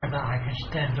that I can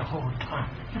stand the whole time.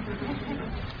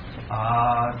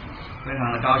 非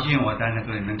常的高兴我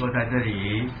能够在这里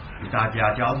与大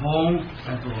家交通，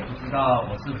但是我不知道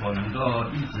我是否能够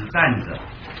一直站着。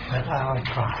But I will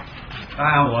try. 当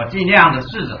然我尽量的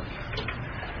试着。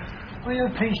Will you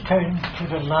please turn to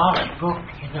the last book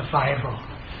in the Bible,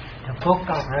 the book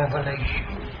of Revelation?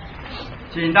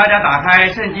 请大家打开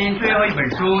圣经最后一本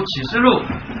书《启示录》。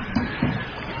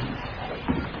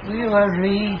We will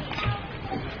read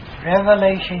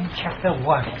Revelation chapter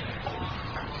 1.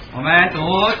 我们读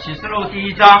《启示录》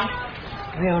第1章。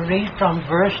We will read from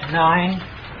verse 9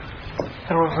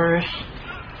 through verse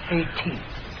 18.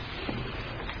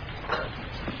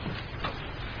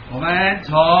 我们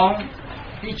从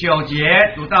第9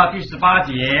节读到第18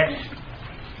节。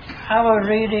I will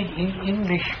read it in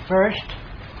English first,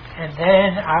 and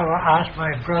then I will ask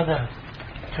my brother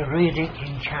to read it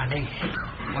in Chinese.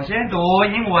 我先读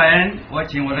英文，我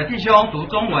请我的弟兄读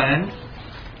中文。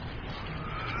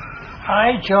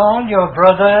I, John, your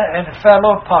brother and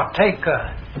fellow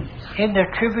partaker in the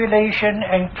tribulation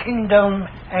and kingdom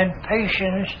and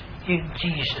patience in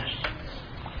Jesus,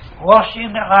 was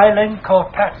in the island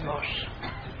called Patmos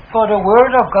for the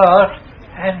word of God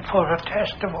and for the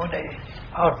testimony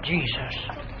of Jesus.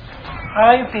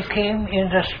 I became in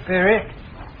the Spirit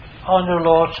on the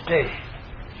Lord's day,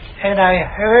 and I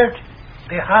heard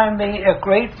behind me a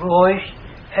great voice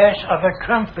as of a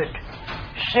trumpet,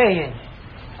 saying,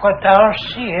 What thou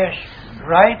seest,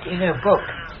 write in a book,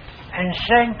 and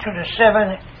send to the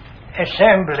 7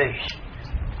 assemblies,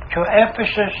 to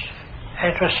Ephesus,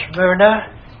 and to Smyrna,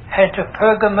 and to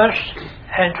Pergamos,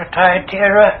 and to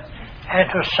Thyatira, and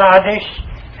to Sardis,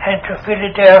 and to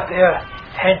Philadelphia,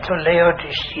 and to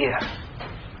Laodicea.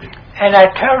 And I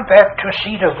turned back to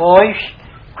see the voice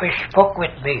which spoke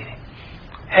with me.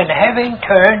 And having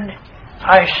turned,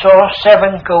 I saw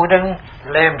 7 golden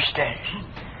lampstands.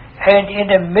 And in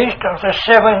the midst of the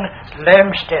 7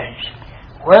 lampstands,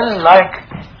 one like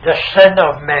the Son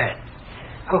of Man,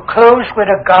 who clothed with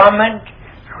a garment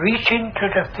reaching to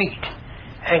the feet,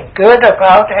 and girt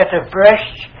about at the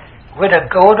breasts with a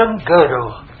golden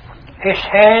girdle, his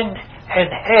hand and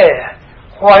hair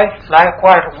white like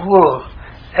white wool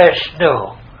as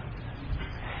snow,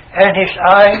 and his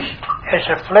eyes as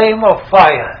a flame of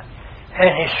fire,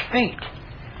 and his feet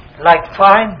like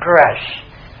fine brass,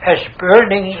 as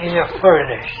burning in a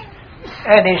furnace,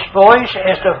 and his voice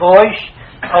as the voice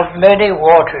of many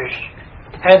waters,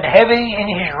 and having in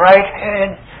his right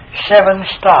hand 7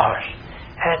 stars,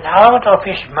 and out of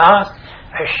his mouth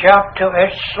a sharp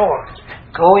two-edged sword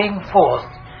going forth,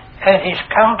 and his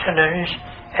countenance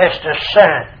as the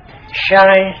sun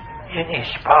shines in his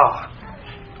power.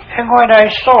 And when I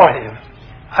saw him,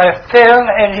 I fell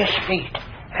at his feet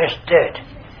as dead,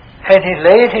 and he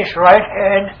laid his right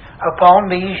hand upon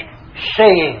me,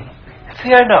 saying,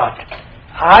 Fear not,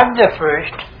 I'm the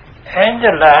first and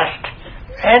the last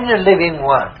and the living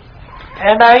one.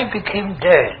 And I became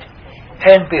dead,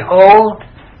 and behold,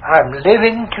 I'm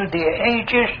living to the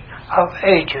ages of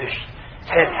ages,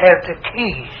 and have the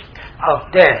keys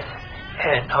of death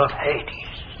and of Hades.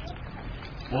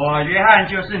 我约翰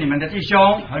就是你们的弟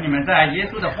兄，和你们在耶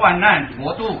稣的患难、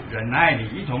国度、忍耐里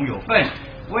一同有份，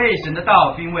为神的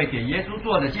道，并为给耶稣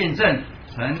做的见证。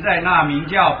曾在那名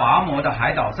叫拔摩的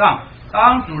海岛上，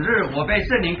当主日我被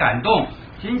圣灵感动，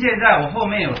听见在我后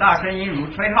面有大声音如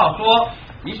吹号说：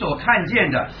你所看见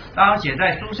的，当写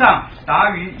在书上。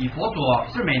达于以弗所、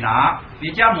士美拿、别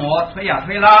加摩、推亚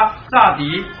推拉、萨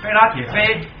迪、菲拉铁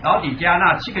菲、老底加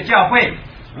那7个教会。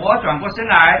我转过身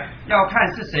来，要看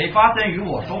是谁发声与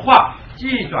我说话。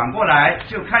既转过来，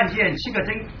就看见7个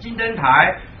金灯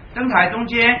台，灯台中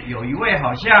间有一位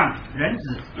好像人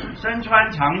子，身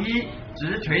穿长衣，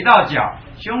直垂到脚，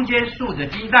胸间束着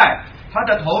金带。他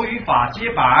的头与发皆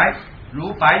白，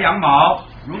如白羊毛，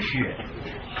如雪，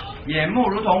眼目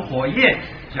如同火焰，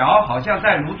脚好像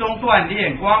在炉中锻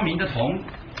炼光明的铜，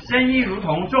声音如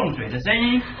同重水的声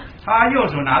音。他右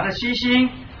手拿着七星，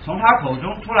从他口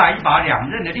中出来一把2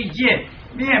刃的利剑，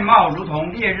面貌如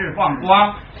同烈日放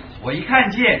光。我一看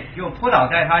见，就扑倒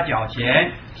在他脚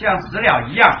前，像死了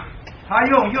一样。他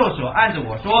用右手按着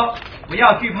我说：不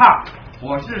要惧怕，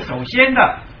我是首先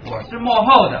的，我是末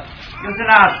后的，就是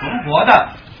那存活的。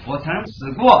我曾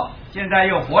死过，现在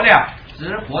又活了，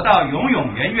直活到永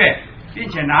永远远，并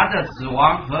且拿着死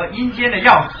亡和阴间的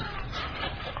钥匙。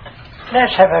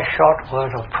Let's have a short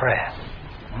word of prayer.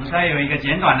 我们再有一个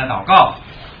简短的祷告。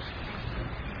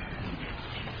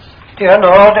Dear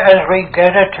Lord, as we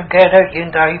gather together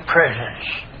in Thy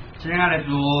presence, 亲爱的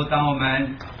主，当我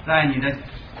们在你的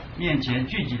面前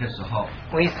聚集的时候，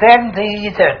 we thank Thee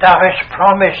that Thou hast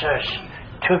promised us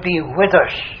to be with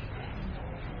us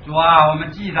主啊，我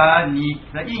们记得你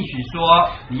的应许说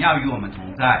你要与我们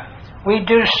同在。We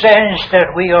do sense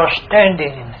that we are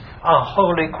standing on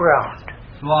holy ground.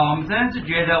 主啊，我们真是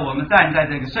觉得我们站在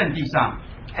这个圣地上。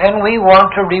And we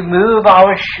want to remove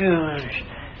our shoes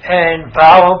and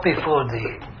bow before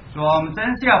thee. 主啊，我们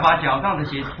真是要把脚上的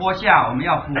鞋脱下，我们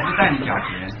要俯伏在你脚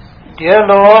前。Dear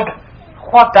Lord,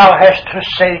 what thou hast to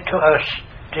say to us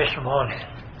this morning.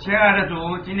 亲爱的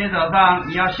主，今天早上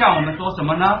你要向我们说什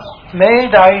么呢？ May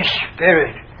thy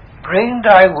Spirit bring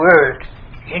thy word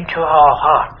into our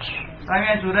hearts. 但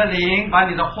愿主的灵把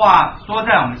你的话说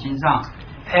在我们心上，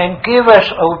 And give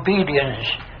us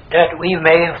obedience that we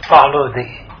may follow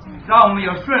thee. 让我们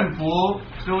有顺服，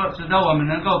使得我们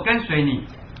能够跟随你。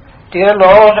Dear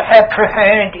Lord,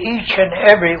 apprehend each and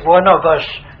every one of us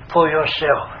for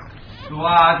yourself. 主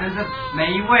啊，真是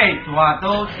每一位主啊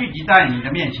都聚集在你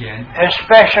的面前，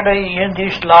 Especially in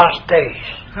these last days.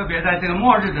 特别在这个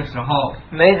末日的时候，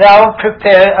 May thou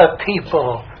prepare a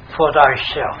people for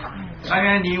thyself. 但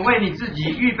愿你为你自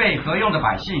己预备合用的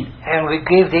百姓。 And we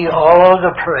give thee all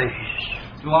the praise.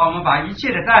 主啊，我们把一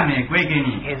切的赞美归给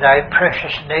你， In thy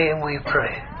precious name we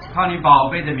pray. 靠你宝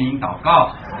贝的名祷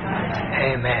告。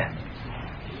 Amen.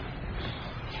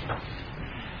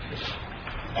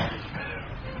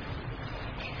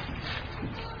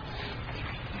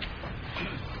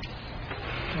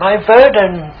 My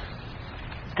burden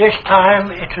this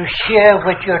time is to share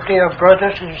with your dear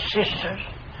brothers and sisters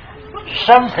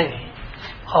something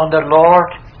on the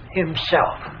Lord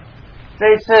Himself.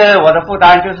 这一次我的负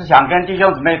担就是想跟弟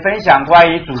兄姊妹分享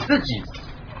关于主自己。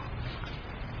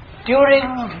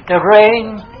 During the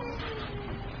reign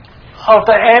of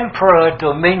the Emperor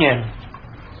Dominion,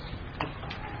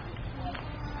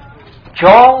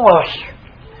 John was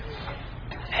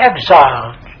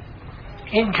exiled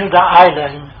into the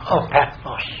island of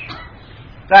Patmos.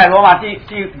 在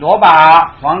罗马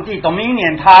皇帝董明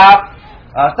年他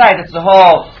在的时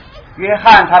候，约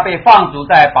翰他被放逐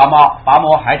在拔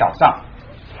摩海岛上。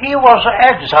 He was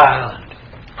exiled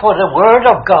for the word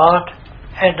of God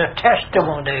and the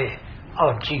testimony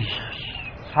of Jesus.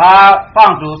 他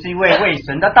放逐是因为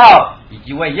神的道以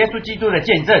及为耶稣基督的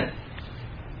见证。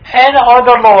 And on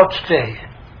the Lord's day,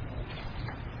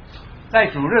 在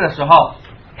主日的时候，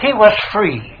 he was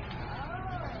free.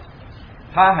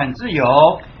 他很自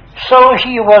由， So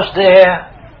he was there,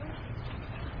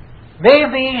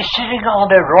 maybe sitting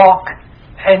on a rock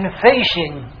and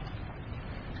facing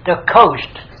the coast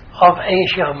of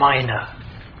Asia Minor.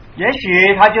 也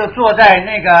许他就坐在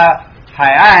那个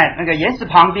海岸那个岩石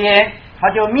旁边，他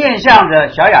就面向着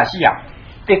小亚细亚。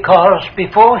 Because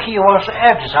before he was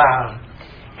exiled,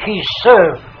 he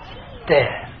served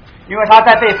there. 因为他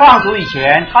在被放逐以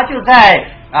前，他就在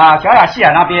小亚细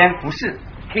亚那边服侍。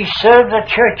 He served the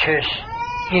churches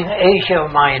in Asia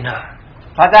Minor.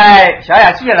 他在小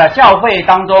亚细亚的教会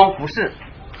当中服侍。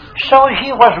 So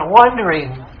he was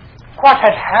wondering what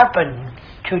had happened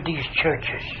to these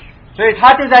churches. 所以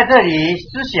他就在这里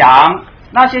思想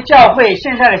那些教会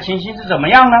现在的情形是怎么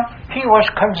样呢？ He was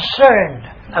concerned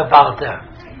about them.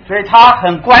 所以他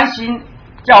很关心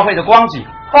教会的光景。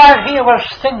 While he was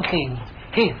thinking,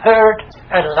 he heard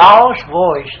a loud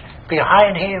voice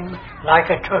behind him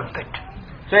like a trumpet.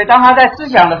 所以当他在思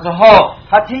想的时候，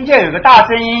他听见有个大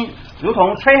声音，如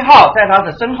同吹号在他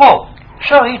的身后。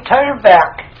 So he turned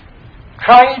back,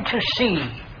 trying to see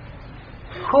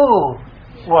who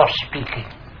was speaking.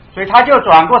 所以他就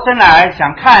转过身来，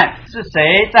想看是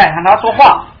谁在和他说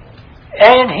话。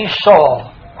 And he saw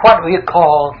what we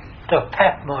call the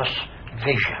Patmos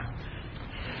vision.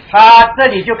 他这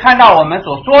里就看到我们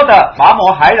所说的拔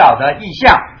摩海岛的意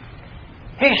象。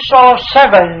 He saw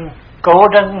 7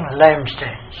 golden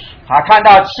lampstands. 他看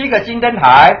到7个金灯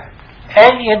台，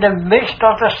 And in the midst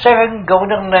of the 7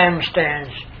 golden lampstands,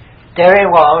 there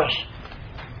was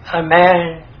a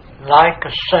man like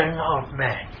a son of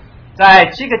man. 在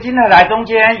7个金灯台中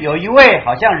间有一位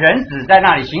好像人子在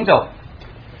那里行走。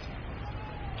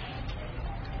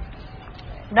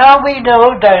 Now we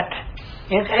know that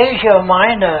in Asia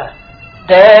Minor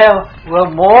there were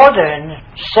more than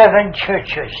 7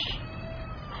 churches.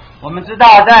 我们知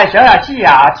道在小亚细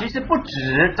亚其实不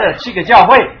止这7个教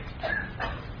会，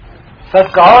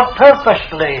 But God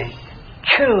purposely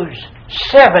chose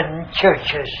 7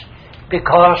 churches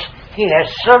because He has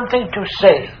something to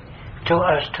say to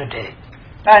us today.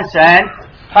 但神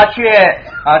他却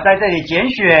在这里拣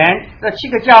选这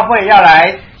7个教会要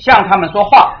来向他们说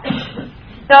话。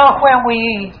 Now when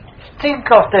we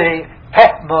think of the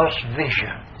Patmos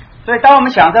vision, 所以当我们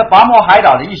想着拔摩海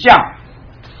岛的意象，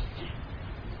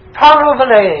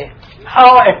 probably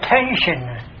our attention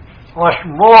was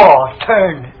more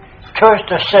turned towards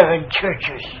the 7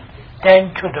 churches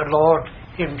than to the Lord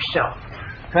himself.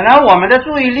 可能我们的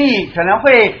注意力可能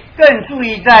会更注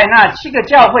意在那7个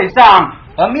教会上，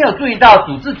而没有注意到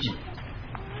主自己。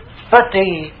But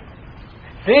the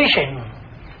vision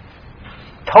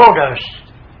told us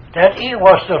that it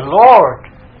was the Lord,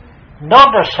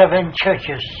 not the 7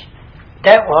 churches,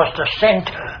 that was the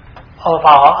center of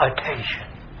our attention.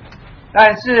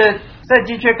 但是圣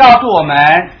经却告诉我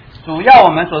们，主要我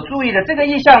们所注意的这个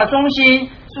意象的中心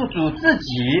是主自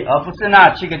己，而不是那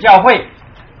7个教会。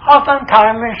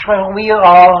Oftentimes when we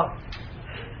are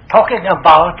talking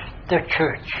about the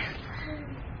church,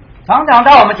 常常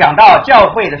当我们讲到教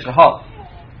会的时候，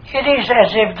 it is as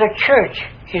if the church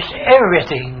is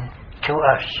everything to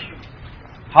us.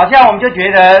 好像我们就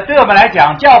觉得对我们来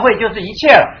讲教会就是一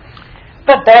切了。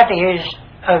 But that is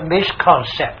a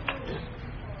misconcept.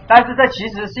 但是这其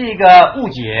实是一个误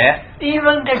解。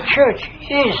 Even the church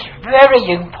is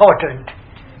very important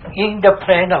in the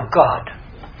plan of God.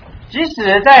 即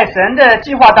使在神的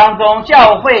计划当中，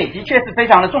教会的确是非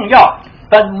常的重要。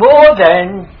 But more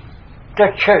than the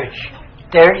church,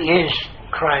 there is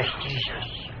Christ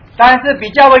Jesus. 但是比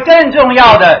教会更重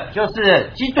要的就是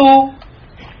基督。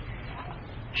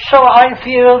 So I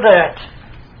feel that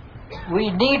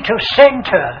we need to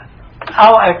center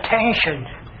our attention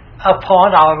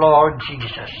upon our Lord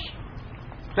Jesus.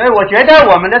 所以我觉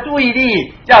得我们的注意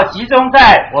力要集中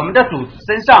在我们的主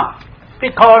身上。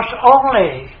 Because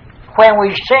only when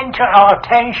we center our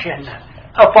attention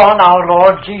upon our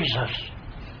Lord Jesus,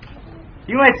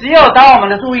 因为只有当我们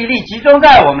的注意力集中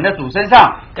在我们的主身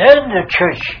上， then the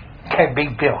church can be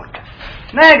built.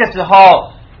 那个时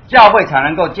候教会才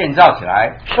能够建造起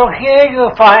来。 So here you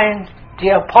find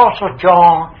the Apostle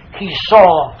John, he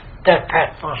saw that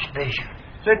Patmos vision.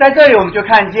 所以在这里我们就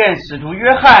看见使徒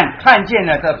约翰看见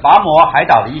了这拔摩海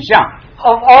岛的意象。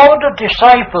 Of all the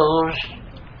disciples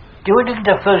during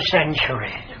the first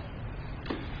century,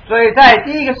 所以在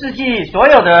第1个世纪所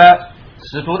有的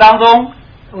使徒当中，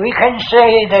 we can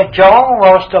say that John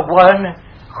was the one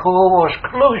who was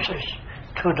closest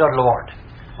to the Lord.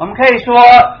 我们可以说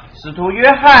使徒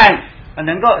约翰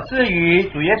能够是与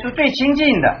主耶稣最亲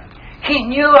近的。 He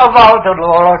knew about the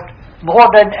Lord more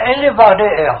than anybody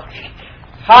else.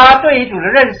 他对于主的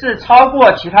认识超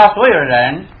过其他所有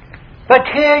人。 But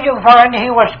here you find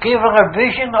he was given a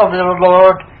vision of the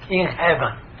Lord in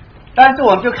heaven. 但是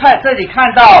我们就看这里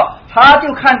看到，他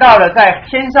就看到了在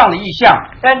天上的异象，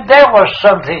 And that was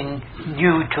something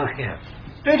new to him.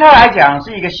 对他来讲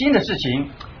是一个新的事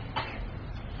情。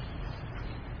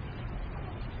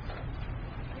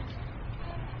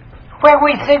 When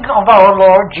we think of our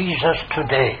Lord Jesus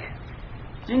today,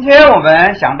 今天我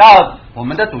们想到我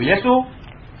们的主耶稣，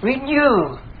 we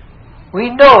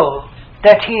know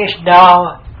that he is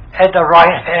now at the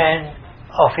right hand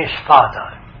of his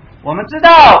Father. 我们知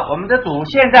道我们的主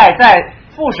现在在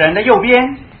父神的右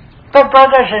边。 But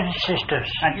brothers and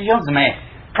sisters, 弟兄姊妹，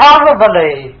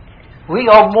 probably we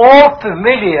are more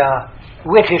familiar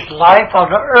with his life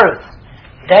on earth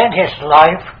than his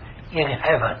life in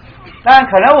heaven. 但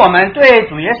可能我们对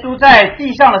主耶稣在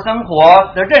地上的生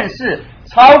活的认识，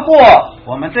超过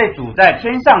我们对主在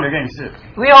天上的认识。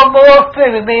 We are more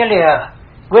familiar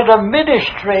with the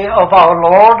ministry of our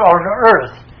Lord on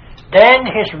earth than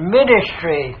his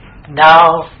ministry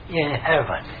now in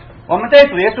heaven. 我们对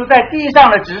主耶稣在地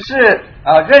上的职事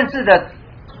认识的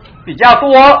比较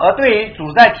多，而对于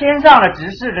主在天上的职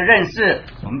事的认识，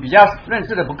我们比较认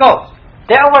识的不够。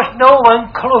 There was no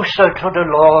one closer to the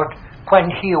Lord when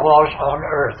he was on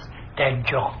earth than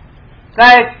John.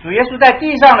 在主耶稣在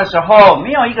地上的时候，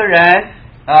没有一个人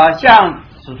像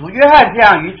使徒约翰这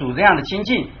样与主这样的亲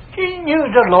近。 He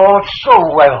knew the Lord so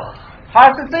well.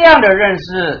 他是这样的认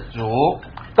识主。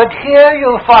 But here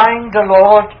you find the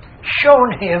Lord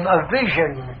shown him a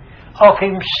vision of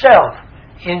himself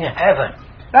in heaven.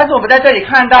 但是我们在这里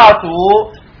看到主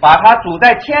把他主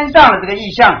在天上的这个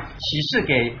意象启示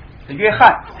给约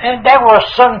翰， And that was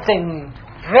something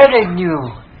very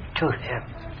new to him.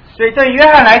 所以对约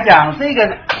翰来讲，这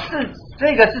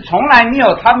个是从来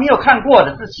他没有看过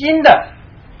的，是新的。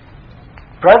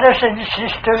 Brothers and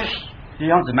sisters, 弟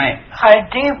兄姊妹， I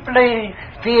deeply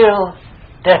feel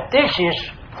that this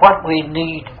is what we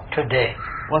need today.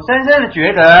 我深深的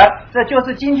觉得这就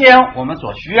是今天我们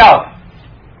所需要的。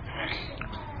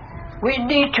 We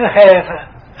need to have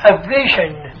a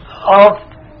vision of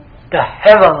the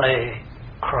heavenly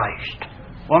Christ,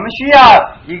 我们需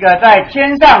要一个在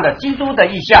天上的基督的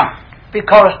意象，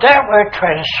 because that will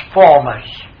transform us,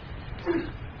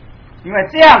 因为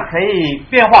这样可以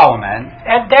变化我们，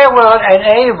 and that will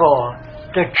enable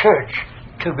the church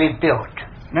to be built.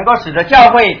 能够使得教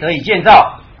会得以建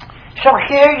造。So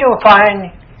here you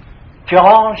find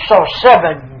John saw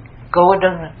 7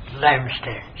 golden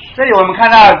lampstands. 这里我们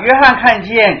看到约翰看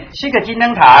见7个金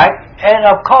灯台， And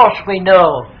of course we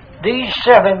know these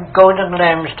 7 golden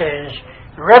lampstands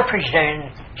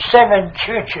represent 7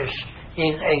 churches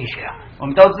in Asia. 我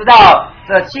们都知道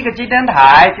这7个金灯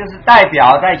台就是代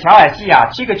表在乔海西亚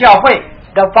7个教会。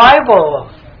 The Bible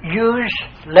used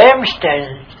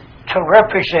lampstands to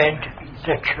represent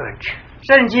the church.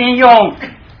 圣经用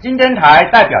金灯台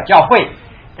代表教会。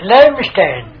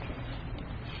 Lampstand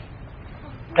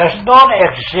does not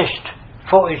exist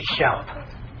for itself.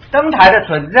 灯台的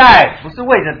存在不是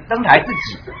为着灯台自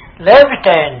己，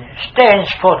 Lampstand stands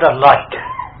for the light.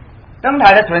 灯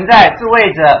台的存在是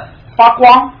为着发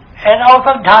光。 And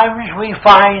oftentimes we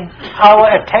find our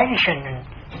attention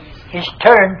is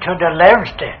turned to the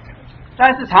lampstand.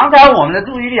 但是常常我们的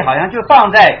注意力好像就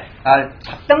放在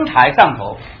灯台上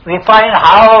头， We find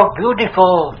how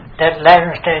beautiful that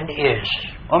lampstand is.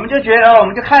 我们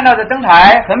就看到这灯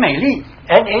台很美丽，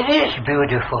 And it is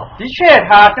beautiful. 的确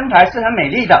它灯台是很美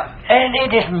丽的， And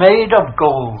it is made of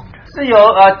gold. 是由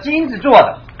金子做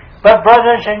的。 But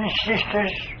brothers and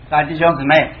sisters, 但弟兄姊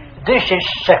妹， this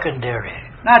is secondary.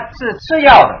 那是次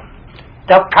要的，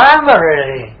 The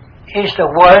primary is the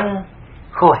one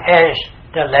who has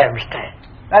the lampstand.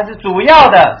 但是主要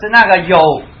的是那个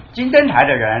有金灯台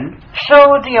的人。 So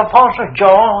the Apostle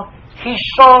John, he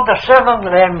saw the 7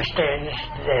 lampstands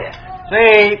there. 所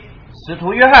以使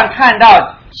徒约翰看到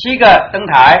7个灯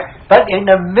台， But in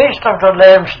the midst of the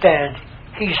lampstand,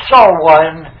 he saw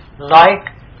one like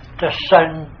the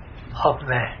Son of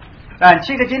Man. 但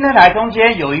7个金灯台中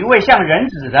间有一位像人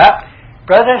子的。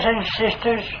 Brothers and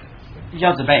sisters, 弟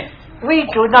兄姊妹， we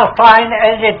do not find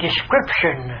any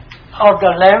description of the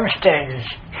lampstands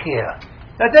here.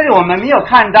 在这里我们没有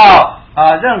看到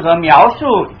任何描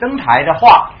述灯台的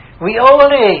话， We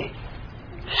only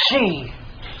see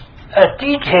a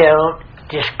detailed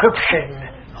description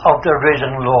of the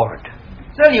risen Lord.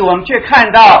 这里我们却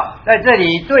看到在这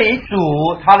里对于主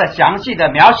他的详细的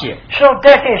描写。 So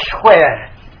that is where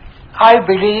I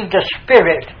believe the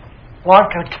Spirit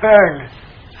wants to turn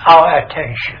our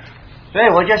attention. 所以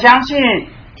我就相信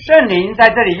圣灵在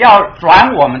这里要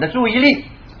转我们的注意力。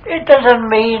 It doesn't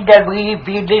mean that we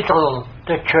belittle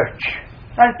the church,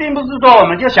 但并不是说我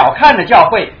们就小看了教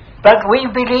会， but we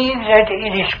believe that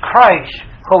it is Christ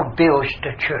who builds the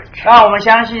church. 让我们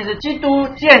相信是基督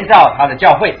建造他的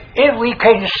教会。 If we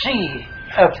can see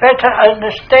a better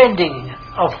understanding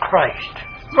of Christ,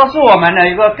 若是我们有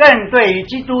一个对于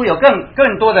基督有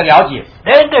更多的了解，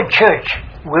 then the church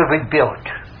will be built.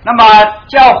 那么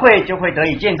教会就会得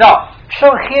以建造。 So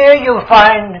here you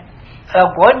find a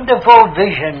wonderful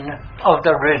vision of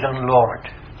the risen Lord.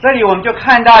 这里我们就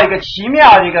看到一个奇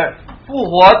妙的一个复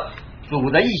活主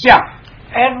的意象。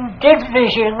 And this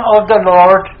vision of the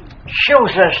Lord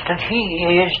shows us that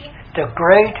he is the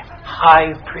great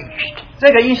high priest.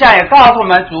 这个意象也告诉我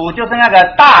们，主就是那个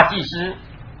大祭司。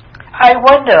 I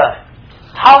wonder,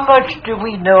 how much do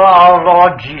we know our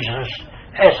Lord Jesus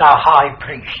as our high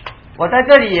priest? 我在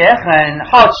这里也很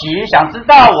好奇，想知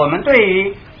道我们对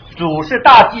于主是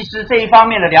大祭司这一方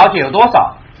面的了解有多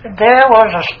少。 There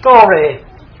was a story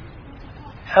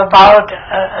about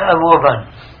a woman.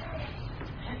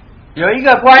 有一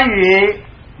个关于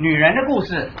女人的故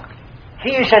事，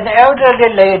 She is an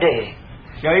elderly lady,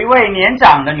 有一位年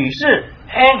长的女士，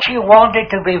 and she wanted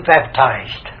to be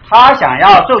baptized. 她想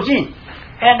要受浸，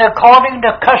 And according to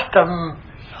the custom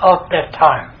of that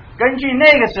time, 根据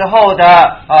那个时候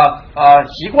的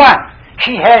习惯，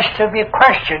 she has to be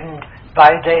questioned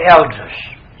by the elders.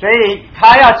 所以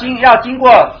她要经过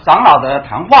长老的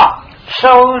谈话， So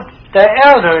the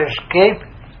elders gave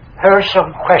her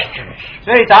some questions.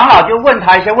 所以长老就问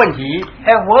她一些问题。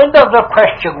 And one of the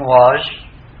questions was,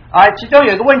 其中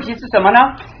有一个问题是什么呢？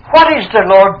 what is the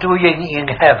Lord doing in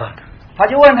heaven? 他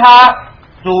就问他，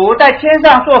主在天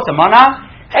上做什么呢？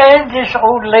 And this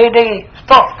old lady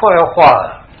thought for a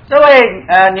while. 这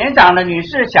位年长的女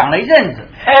士想了一阵子，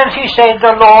 And she said,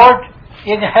 the Lord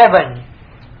in heaven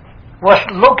was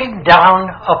looking down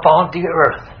upon the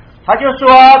earth. 他就说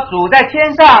主在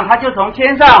天上，他就从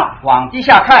天上往地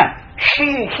下看，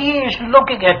 He is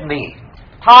looking at me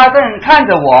他正看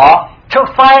着我， to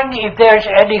find if there's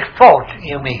any fault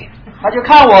in me. 他就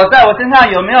看我在我身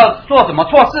上有没有做什么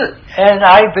错事。 And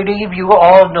I believe you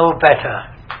all know better.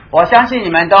 我相信你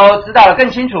们都知道得更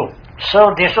清楚。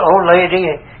 So this old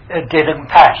lady didn't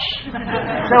pass.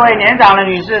 这位年长的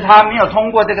女士她没有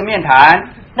通过这个面谈。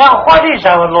 Now what is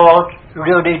our Lord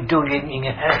really doing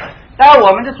in heaven? 但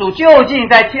我们的主究竟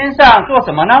在天上做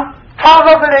什么呢？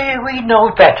 Probably we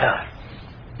know better.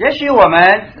 也许我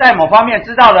们在某方面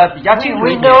知道的比较清楚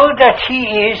We 一点， know that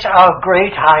he is our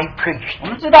great high priest. 我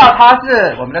们知道他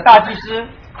是我们的大祭司。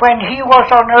 When he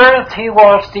was on earth, he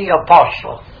was the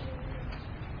apostle.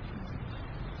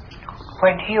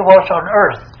 When he was on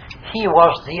earth, he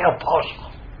was the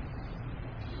apostle.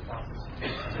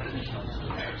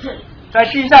 在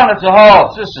地上的时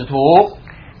候是使徒，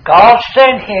 God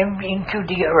sent him into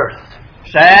the earth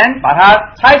神把他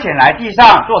差遣来地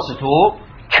上做使徒，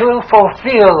 to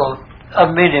fulfill a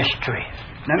ministry.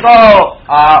 能够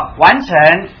完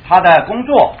成他的工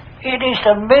作。 It is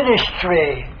the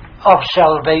ministry of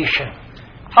salvation.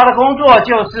 他的工作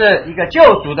就是一个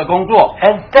救赎的工作。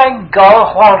 And thank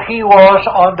God while he was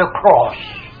on the cross,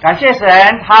 感谢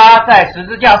神，他在十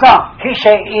字架上， he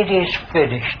said, it is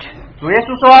finished. 主耶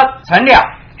稣说成了，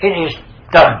 It is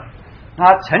done.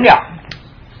 他成了。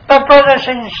 But brothers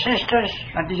and sisters,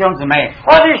 那弟兄姊妹，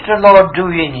 what is the Lord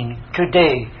doing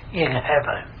today in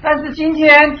heaven? 但是今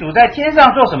天主在天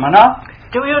上做什么呢？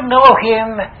 Do you know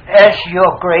him as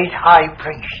your great high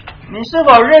priest? 你是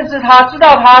否认识他，知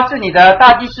道他是你的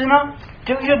大祭司呢？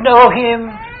 Do you know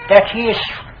him that he is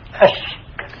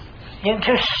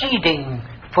interceding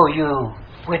for you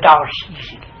without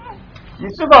ceasing? 你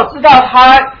是否知道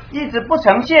他一直不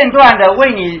曾间断的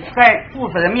为你在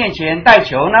父神面前代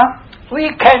求呢？ We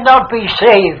cannot be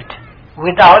saved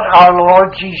without our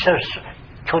Lord Jesus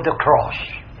to the cross.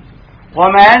 我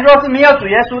们若是没有主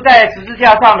耶稣在十字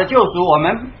架上的救赎，我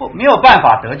们没有办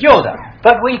法得救的。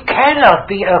 But we cannot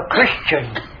be a Christian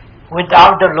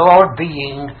without the Lord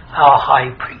being our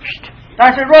high priest.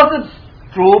 但是若是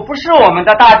主不是我们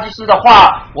的大祭司的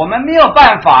话，我们没有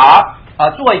办法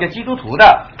做一个基督徒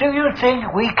的。 Do you think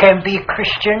we can be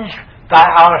Christians by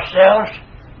ourselves?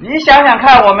 你想想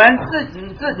看，我们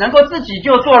能够自己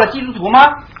就做了基督徒吗？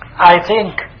 I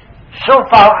think so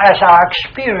far as our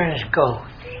experience goes,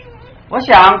 我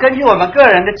想根据我们个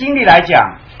人的经历来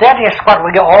讲， that is what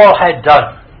we all had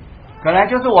done. 可能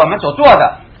就是我们所做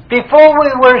的。 Before we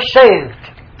were saved,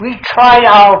 we tried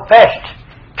our best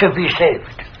to be saved.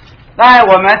 在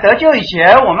我们得救以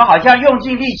前，我们好像用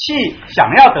尽力气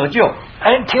想要得救，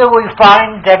 Until we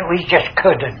find that we just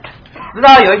couldn't. 直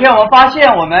到有一天我们发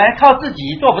现我们靠自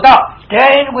己做不到，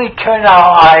 Then we turn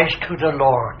our eyes to the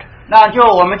Lord.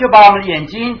 我们就把我们的眼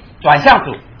睛转向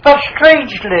主。 But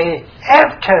strangely,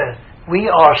 after we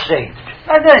are saved,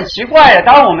 但是很奇怪的，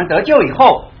当我们得救以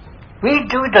后， we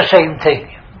do the same thing.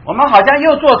 我们好像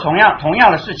又做同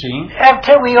样的事情。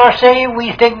 After we are saved,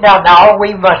 we think that now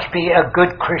we must be a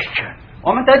good Christian.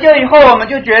 我们得救以后，我们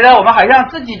就觉得我们好像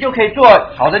自己就可以做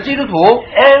好的基督徒，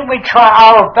 And we try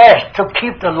our best to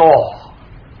keep the law.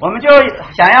 我们就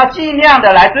想要尽量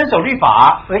的来遵守律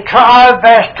法， We try our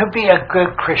best to be a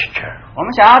good Christian. 我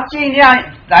们想要尽量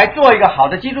来做一个好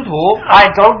的基督徒。 I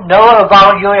don't know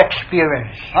about your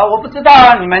experience, 我不知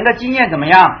道你们的经验怎么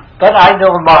样， but I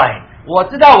know mine. 我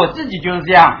知道我自己就是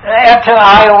这样。 After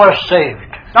I was saved,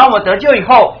 当我得救以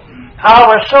后， I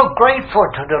was so grateful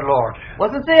to the Lord. 我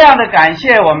是这样的感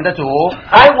谢我们的主，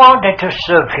 I wanted to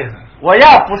serve him. 我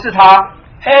要服侍他，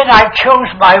 And I chose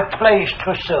my place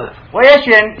to serve. 我也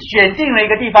选定了一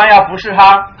个地方要服侍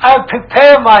他， I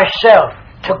prepared myself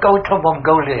to go to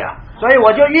Mongolia. 所以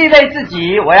我就预备自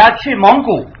己，我要去蒙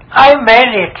古。 I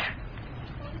meant it.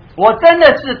 我真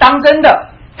的是当真的，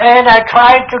 And I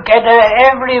tried to gather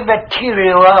every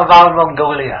material about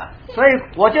Mongolia. 所以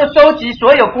我就收集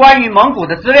所有关于蒙古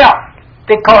的资料，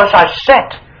 Because I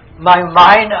set my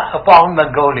mind upon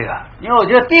Mongolia. 因为我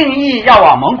就定义要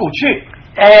往蒙古去。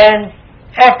 And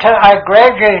after I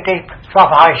graduated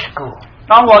from high school,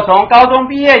 当我从高中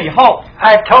毕业以后，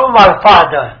 I told my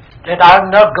father that I'm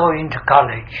not going to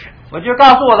college 我就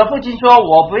告诉我的父亲说，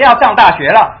我不要上大学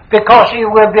了， because it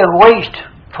will be a waste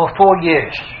for 4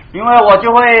 years. 因为我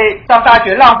就会上大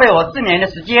学浪费我4年的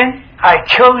时间。 I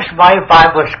chose my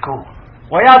Bible school.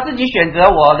 我要自己选择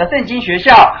我的圣经学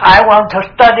校， I want to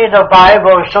study the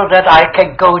Bible so that I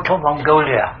can go to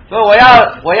Mongolia. 所以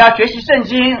我要学习圣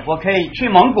经，我可以去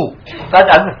蒙古。 But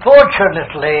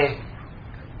unfortunately,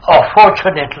 or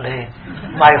fortunately,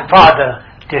 my father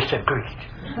disagreed.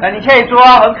 你可以说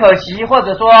很可惜，或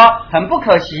者说很不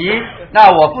可惜。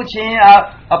那我父亲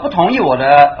不同意我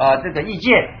的这个意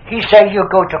见。 He said, you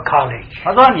go to college.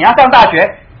 他说你要上大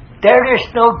学。 There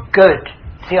is no good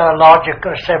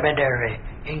theological seminary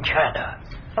in China.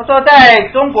 他说在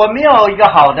中国没有一个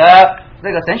好的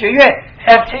这个神学院。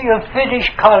 After you finish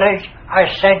college, I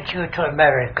sent you to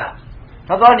America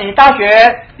他说你大学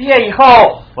毕业以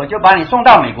后，我就把你送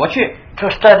到美国去， to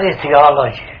study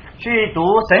theology. 去读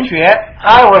神学，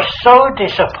 I was so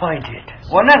disappointed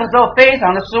我那个时候非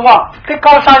常的失望，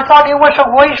 because I thought it was a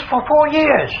waste for 4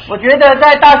 years. 我觉得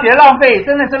在大学浪费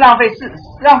真的是浪费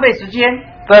时间。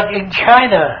 But in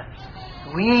China,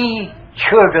 we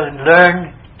children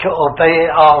learn to obey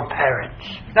our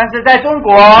parents. 但是在中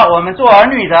国，我们做儿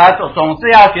女的总是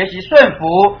要学习顺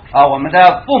服我们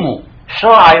的父母， So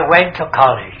I went to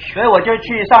college. 所以我就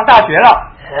去上大学了。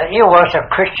It was a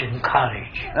Christian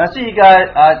college. 是一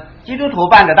个基督徒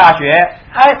办的大学。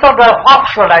 I thought, what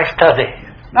should I study?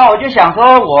 那我就想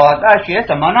说，我在学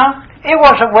什么呢？ It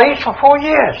was a waste of 4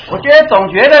 years. 我总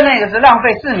觉得那个是浪费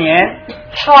4年，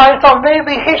 So I thought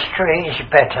maybe history is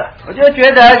better. 我就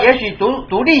觉得也许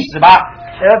读历史吧，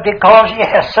 Because it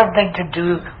has something to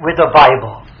do with the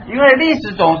Bible. 因为历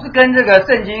史总是跟这个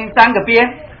圣经沾个边。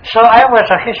 So I was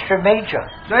a history major.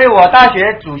 所以我大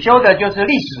学主修的就是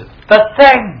历史。 But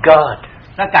thank God,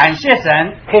 那感谢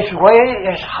神， His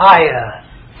way is higher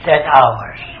than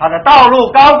ours. 他的道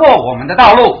路高过我们的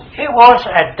道路。 It was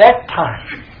at that time,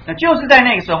 那就是在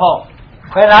那个时候，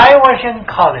 when I was in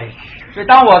college, 所以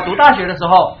当我读大学的时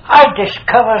候， I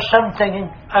discovered something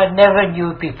I never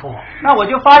knew before. 那我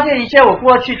就发现一些我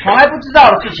过去从来不知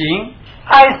道的事情。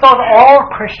 I thought all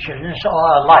Christians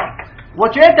are alike. 我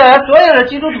觉得所有的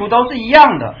基督徒都是一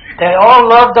样的， They all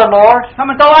love the Lord. 他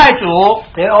们都爱主，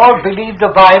 They all believe the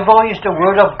Bible is the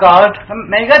Word of God. 他们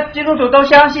每个基督徒都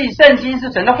相信圣经是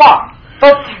神的话。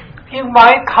 But in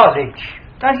my college,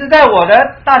 但是在我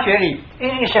的大学里，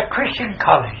 it is a Christian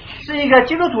college. 是一个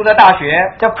基督徒的大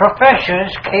学， The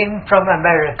professors came from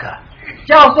America.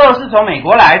 教授是从美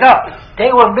国来的，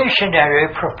 They were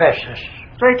missionary professors.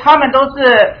 所以他们都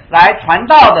是来传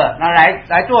道的，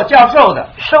来做教授的。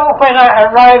 So when I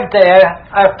arrived there,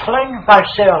 I plunged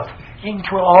myself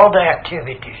into all the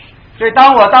activities. 所以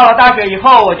当我到了大学以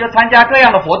后，我就参加各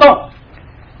样的活动。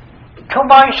 To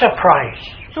my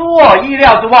surprise, 出我意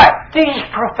料之外， these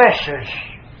professors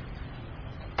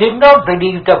did not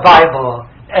believe the Bible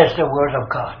as the Word of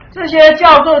God. 这些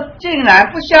教授竟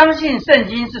然不相信圣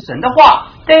经是神的话，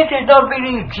 They did not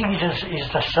believe Jesus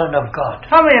is the Son of God.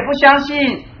 他们也不相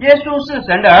信耶稣是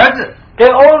神的儿子。 They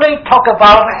only talk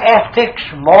about ethics,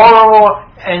 moral,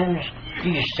 and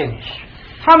these things.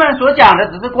 他们所讲的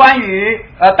只是关于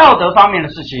道德方面的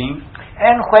事情。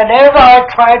 And whenever I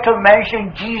try to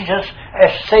mention Jesus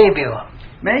as Savior,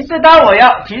 每一次当我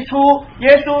要提出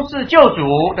耶稣是救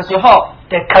主的时候，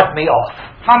 they cut me off.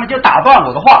 他们就打断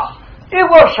我的话。 It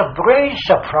was a great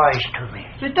surprise to me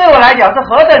所以对我来讲是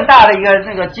何等大的一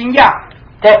个惊讶，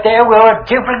 that there were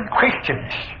different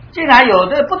Christians. 竟然有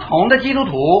这不同的基督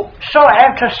徒。 So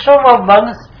after several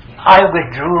months, I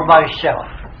withdrew myself.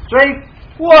 所以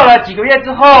过了几个月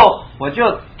之后，我就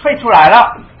退出来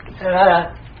了。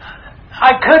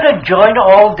I couldn't join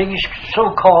all these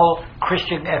so-called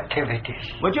Christian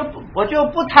activities. 我就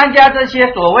不参加这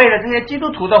些所谓的这些基督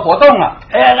徒的活动了。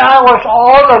 And I was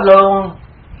all alone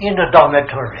in the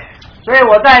dormitory. 所以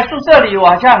我在宿舍里，我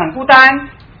好像很孤单。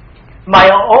 My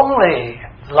only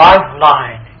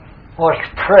lifeline was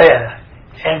prayer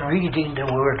and reading the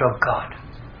Word of God.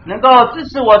 能够支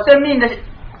持我生命的，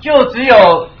就只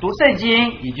有读圣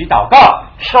经以及祷告。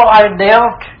 So I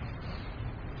knelt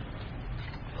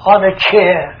on a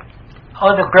chair,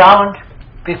 on the ground,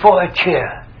 before a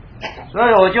chair. 所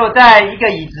以我就在一个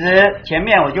椅子前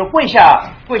面，我就跪下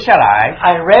来，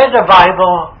 I read the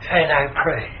Bible and I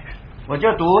prayed. 我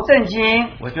就读圣经，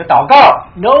我就祷告。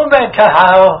 No matter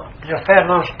how the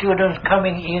fellow students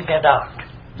coming in and out,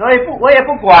 所以我也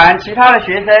不管其他的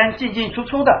学生进进出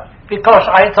出的， because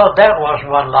I thought that was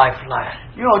one lifeline.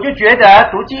 因为我就觉得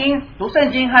读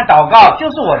圣经和祷告就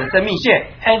是我的生命线。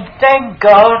 And thank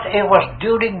God it was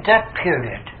during that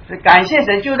period 所以感谢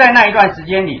神，就在那一段时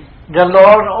间里， the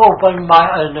Lord opened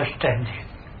my understanding.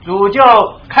 主就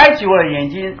开启我的眼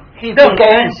睛， He 让我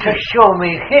began 认 to 识， show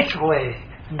me His way,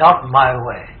 not my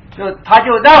way. 他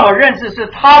就让我认识是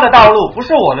他的道路，不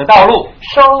是我的道路。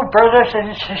 So, brothers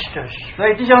and sisters, 所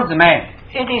以弟兄姊妹，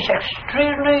 it is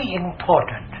extremely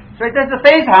important 所以这是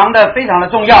非常的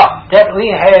重要， that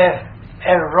we have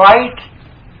a right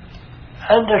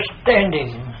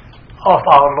understanding of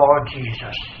our Lord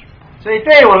Jesus. 所以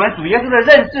对我们主耶稣的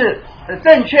认识，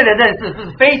正确的认识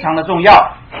是非常的重要。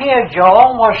 Here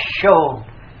John was shown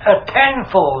a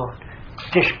tenfold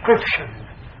description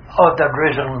of the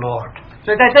risen Lord.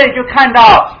 所以在这里就看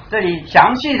到这里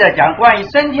详细的讲关于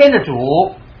升天的主。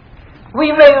 We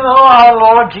may know our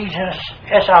Lord Jesus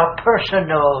as our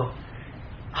personal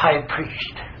high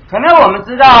priest. 可能我们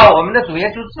知道我们的主耶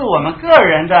稣是我们个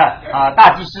人的大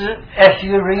祭司。 As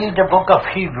you read the book of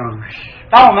Hebrews,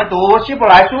 当我们读希伯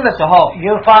来书的时候，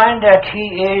 you find that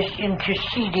he is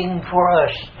interceding for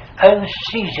us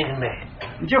unceasingly.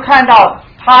 你就看到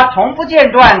他从不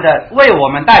间断的为我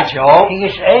们代求， He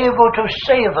is able to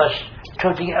save us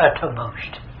to the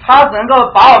uttermost. 他能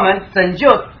够把我们拯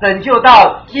救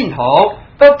到尽头。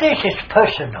 But this is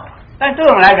personal. 但对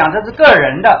我们来讲，这是个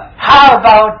人的。 How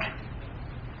about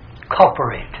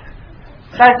corporate?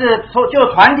 但是就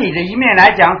团体的一面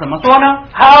来讲，怎么说呢？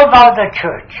 How about the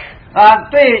church?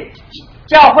 对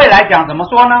教会来讲怎么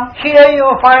说呢？ Here you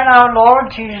find our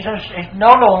Lord Jesus is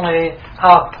not only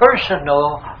our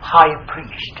personal high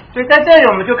priest. 所以在这里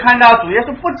我们就看到主耶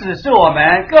稣不只是我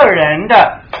们个人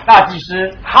的大祭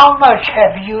司。 How much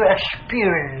have you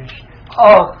experienced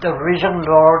of the risen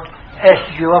Lord as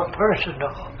your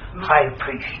personal high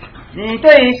priest? 你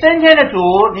对于升天的主，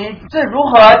你是如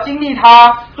何经历他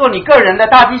做你个人的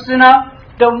大祭司呢？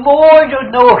 The more you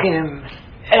know him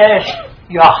as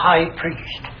your high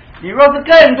priest, 你若是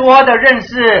更多的认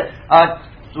识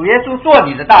主耶稣做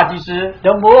你的大祭司，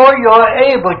 the more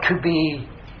you're able to be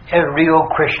a real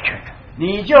Christian.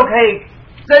 你就可以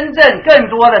真正更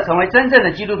多的成为真正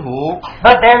的基督徒。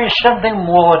 But there is something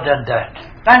more than that.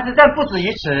 但是这不止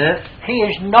于此， He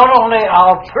is not only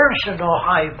our personal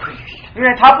high priest, 因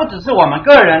为他不只是我们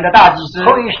个人的大祭司，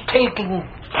 who is taking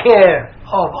care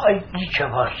of each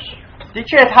of us, 的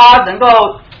确他能够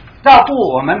照顾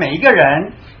我们每一个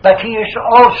人， but he is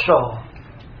also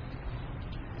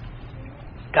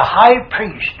the high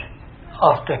priest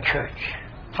of the church.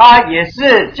 他也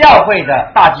是教会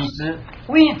的大祭司。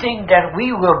 We think that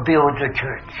we will build the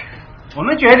church, 我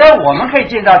们觉得我们可以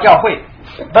建造教会，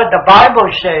 but the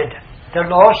Bible said, the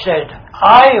Lord said,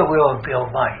 I will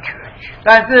build my church.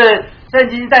 但是圣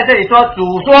经在这里说，主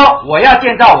说我要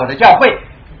建造我的教会。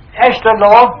 As the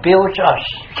Lord builds us,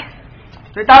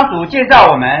 所以当主建造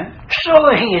我们， so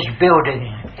he is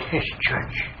building his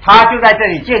church. 他就在这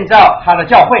里建造他的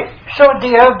教会。 So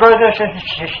dear brothers and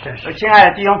sisters, 亲爱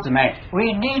的弟兄姊妹， we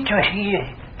need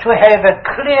to have a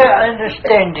clear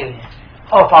understanding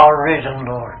of our risen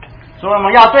Lord. 所以我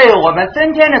们要对我们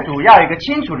升天的主要有一个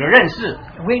清楚的认识。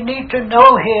 We need to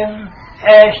know him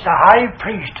as the high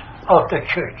priest of the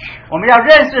church. 我们要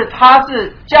认识他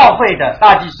是教会的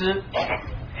大祭司。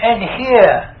 And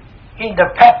here in the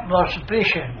Patmos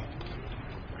vision,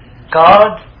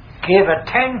 God gave a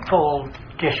tenfold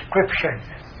description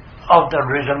of the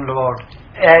risen Lord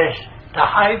as the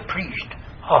high priest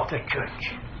of the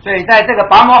church. 所以在这个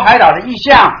拔摩海岛的意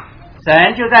象，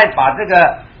神就在把这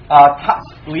个他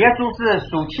主耶稣是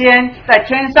属天，在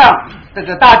天上这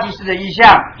个大祭司的意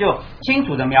象就清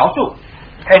楚的描述。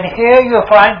 And here you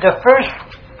find the first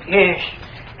is,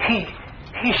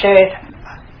 he said,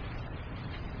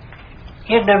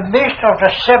 in the midst of the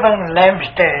seven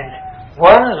lampstands,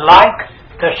 one like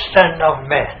the Son of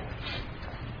Man.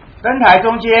 灯台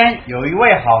中间有一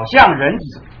位好像人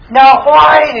子。 Now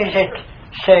why is it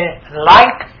said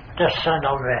like the Son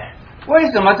of Man?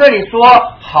 为什么这里说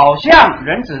好像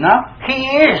人子呢？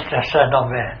 He is the Son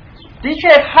of Man. 的确，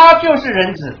他就是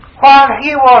人子。 While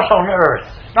he was on earth,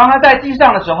 当他在地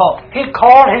上的时候， he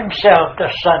called himself the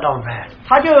Son of Man.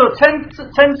 他就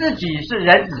称自己是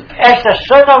人子。 As the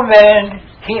Son of Man,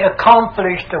 he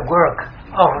accomplished the work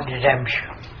of redemption.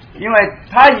 因为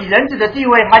他以人子的地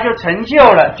位，他就成就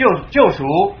了救赎。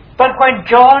 But when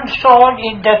John saw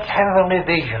in that heavenly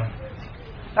vision,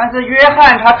 但是约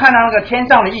翰他看到那个天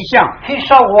上的异象， he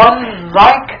saw one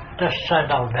like the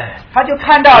Son of Man. 他就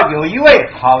看到有一位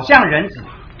好像人子。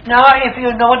 Now, if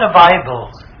you know the Bible,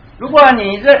 如果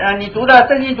你读的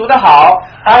圣经读得好，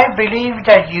 I believe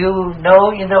that you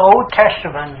know in the Old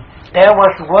Testament there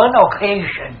was one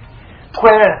occasion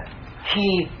where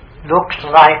he looks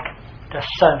like the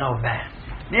Son of Man.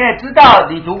 你也知道，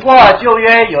你读过旧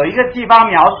约有一个地方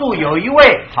描述有一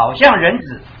位好像人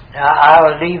子。 Now,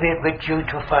 I'll leave it with you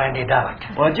to find it out.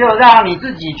 我就让你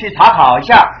自己去查考一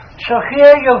下。 So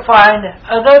here you find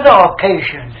another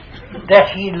occasion that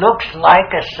he looks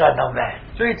like a Son of Man.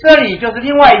 所以这里就是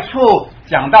另外一处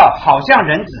讲到好像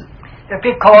人子，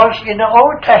 Because in the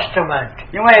Old Testament,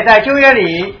 因为在旧约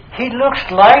里， he looks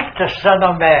like the Son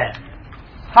of Man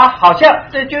他好像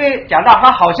这就会讲到他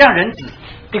好像人子，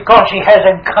 because he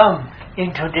hasn't come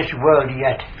into this world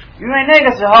yet. 因为那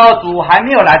个时候主还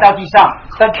没有来到地上。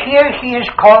 But here he is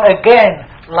called again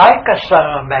like a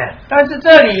Son of Man 但是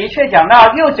这里却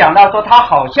又讲到说他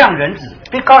好像人子，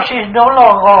 because he is no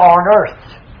longer on earth.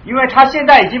 因为他现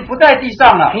在已经不在地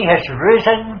上了， He has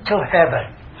risen to heaven.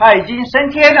 他已经升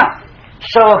天了。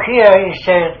 So here he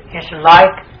said, it's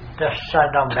like the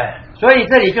Son of Man. 所以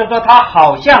这里就说他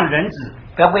好像人子。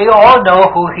 But we all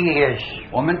know who he is.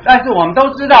 但是我们都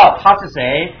知道他是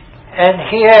谁。 And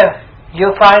here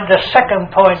you find the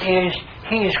second point is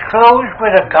he is clothed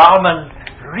with a garment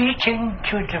reaching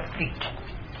to the feet.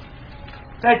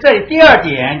 在这里第二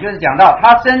点就是讲到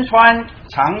他身穿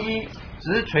长衣，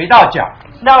直垂到脚。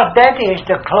Now that is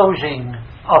the clothing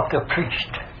of the priest.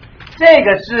 这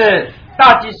个是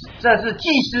这是祭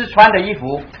司穿的衣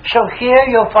服。So here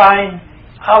you find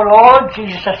our Lord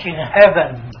Jesus in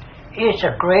heaven is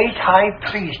a great high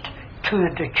priest to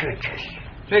the churches.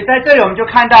 所以在这里我们就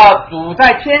看到主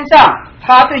在天上，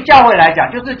他对教会来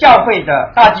讲就是教会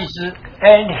的大祭司。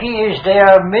And he is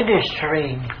there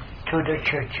ministering to the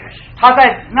churches. 他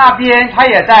在那边，他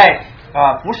也在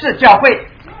服侍教会。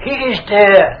He is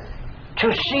there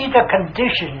to see the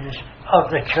conditions of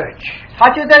the church. 他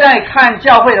就在那里看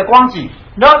教会的光景。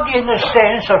Not in the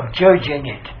sense of judging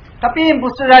it. 他并不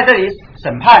是在这里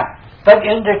审判， but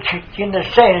in the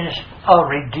sense of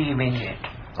redeeming it.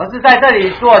 而是在这里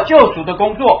做救赎的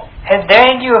工作。And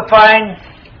then you find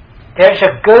there's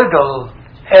a girdle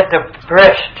at the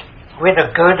breast with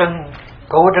a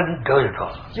golden girdle.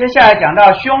 接下来讲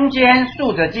到胸间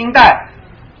束着金带。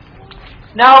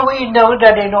Now we know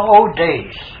that in old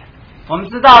days, 我们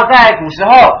知道在古时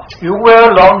候 you wear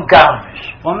long gowns.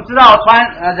 我们知道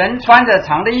人穿着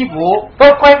长的衣服，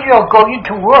 But when you're going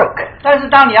to work, 但是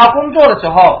当你要工作的时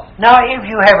候， now if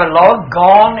you have a long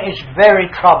gown, it's very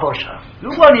troublesome.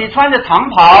 如果你穿着长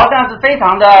袍，这样是非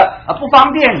常的不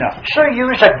方便的。 So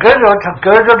use a girdle to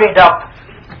girdle it up.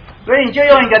 所以你就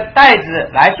用一个带子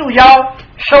来束腰。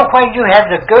 So when you have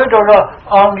the girdle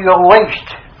on your waist,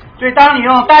 所以当你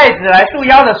用带子来束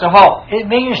腰的时候， it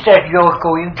means that you're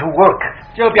going to work.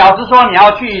 就表示说你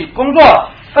要去工作。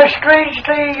 But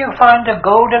strangely, you find the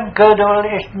golden girdle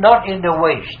is not in the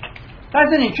waist. 但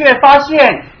是你却发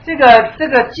现这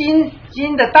个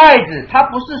金的带子，它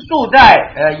不是束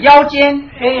在腰间，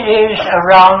 It is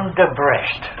around the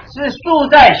breast. 是束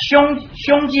在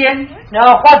胸间。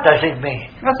 Now, what does it mean?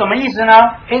 那什么意思呢？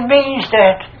 It means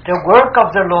that the work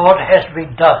of the Lord has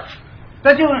been done.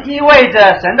 这就意味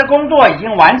着神的工作已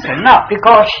经完成了，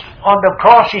 Because on the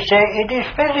cross he said, it is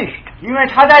finished. 因为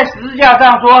他在十字架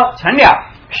上说成了，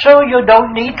 So you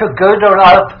don't need to girdle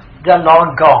up the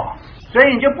long gown. 所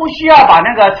以你就不需要把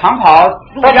那个长袍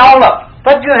束腰了，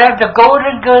 But you have the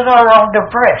golden girdle around the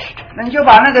breast. 那你就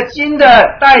把那个金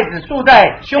的带子束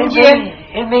在胸间。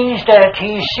 It means that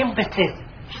he is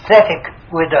sympathetic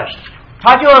with us.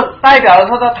 他就代表了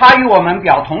说他与我们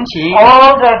表同情。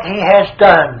 All that he has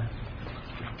done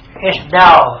is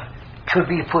now to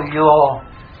be for your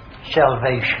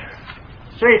salvation.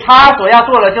 所以他所要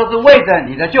做的就是为着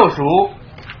你的救赎，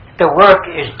 The work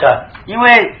is done. 因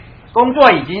为工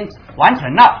作已经完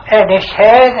成了。 And his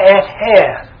head as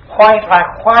hair, white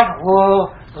like white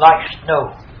wool, like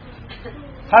snow.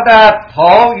 他的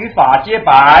头与发皆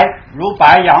白，如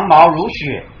白羊毛，如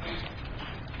雪。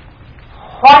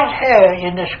 White hair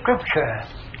in the scripture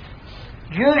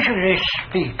usually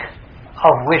speak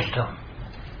of wisdom.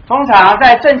 通常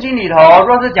在圣经里头，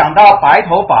若是讲到白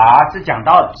头发，是讲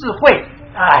到智慧。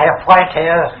 I have white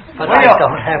hair, but I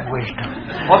don't have wisdom.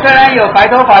 我虽然有白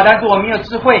头发，但是我没有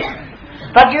智慧。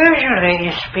 But usually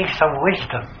it speaks of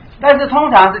wisdom. 但是通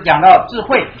常是讲到智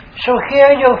慧， So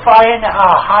here you find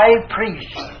our high priest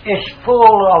is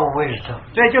full of wisdom.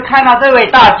 所以就看到这位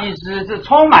大祭司是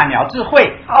充满了智慧。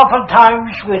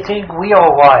 Oftentimes we think we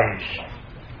are wise.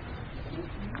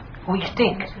 We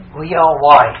think we are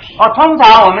wise. 通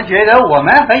常我们觉得我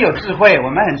们很有智慧，我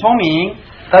们很聪明，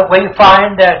 But we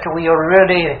find that we are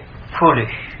really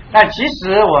foolish. 但其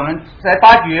实我们才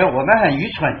发觉我们很愚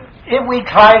蠢。 If we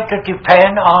try to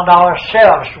depend on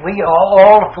ourselves, we are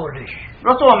all foolish.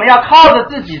 若是我们要靠着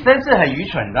自己，真是很愚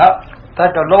蠢的。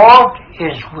 But the Lord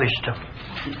is wisdom.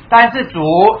 但是主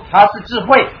他是智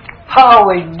慧， How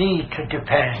we need to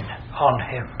depend on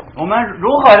Him. 我们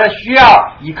如何的需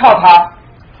要依靠他。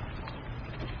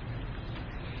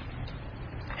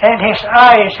 And His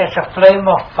eyes as a flame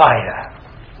of fire.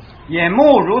 眼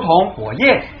目如同火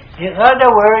焰， In other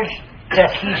words,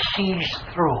 that He sees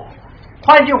through.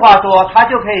 换句话说，他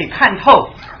就可以看透。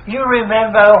 You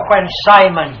remember when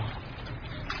Simon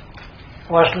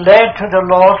was led to the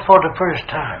Lord for the first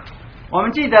time. 我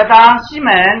们记得当西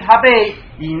门他被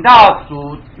引到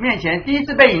主面前，第一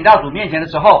次被引到主面前的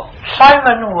时候，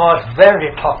 Simon was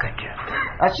very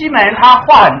talkative. 西门他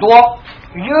话很多，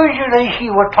 Usually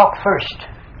he would talk first.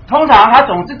 通常他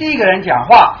总是第一个人讲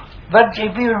话。 But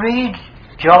if you read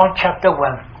John chapter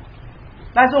 1,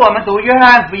 但是我们读约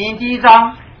翰福音第一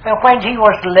章， and when he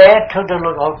was led to the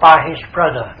Lord by his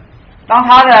brother, 当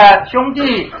他的兄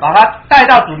弟把他带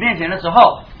到主面前的时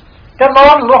候， the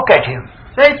Lord looked at him.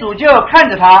 所以主就看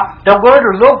着他。 The word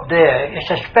look there is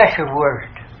a special word.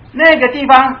 那个地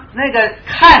方那个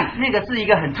看，那个是一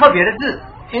个很特别的字。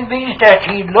 It means that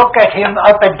he looked at him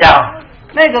up and down.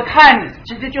 那个看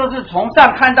其实就是从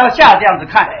上看到下这样子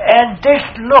看。And this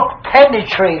look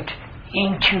penetrate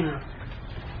into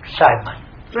Simon.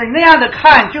 所以那样的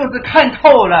看就是看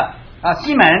透了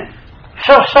西门。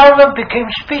So Simon became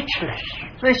speechless.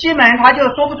 所以西门他就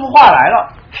说不出话来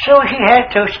了。So he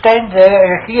had to stand there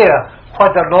and hear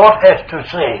what the Lord has to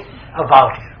say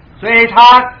about him. 所以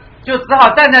他就只好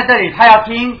站在这里，他要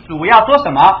听主要说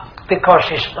什么。Because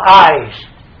his eyes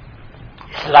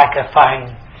is like a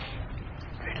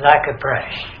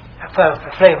brass,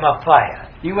 a flame of fire.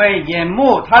 因为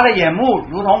他的眼目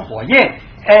如同火焰。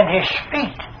And his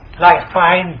feet like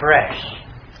fine brass,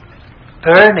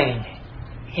 burning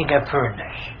in a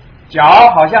furnace. 脚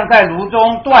好像在炉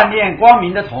中锻炼光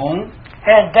明的铜。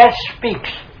And that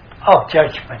speaks of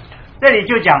judgment. 这里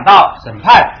就讲到审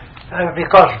判。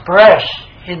Because brass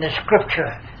in the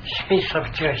scripture speaks of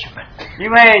judgment.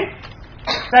 因为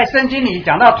在圣经里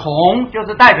讲到铜，就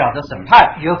是代表着审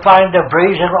判。You find the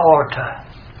brazen altar.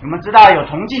 我们知道有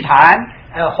铜祭坛。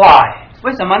Why?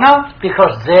 为什么呢？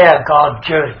 Because there God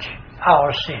judged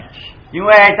our sins. 因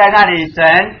为在那里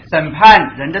神审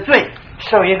判人的罪。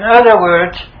So in other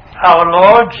words, our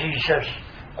Lord Jesus,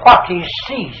 what he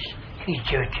sees, he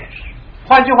judges.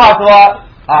 换句话说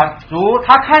主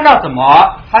他看到什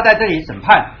么，他在这里审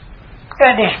判。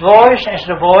And his voice is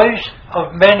the voice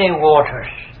of many waters.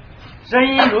 声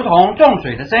音如同众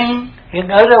水的声音。In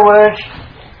other words,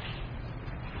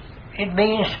 it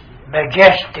means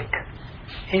majestic.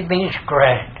 It means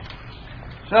grand.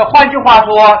 所以换句话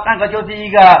说，那个就是一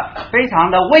个非常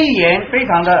的威严，非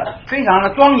常的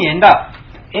庄严的。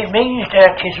It means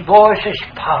that his voice is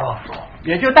powerful.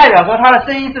 也就代表说他的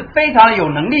声音是非常有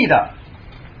能力的。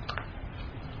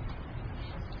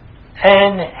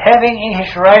And having in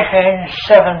his right hand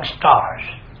 7 stars.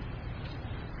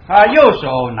 他右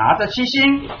手拿着7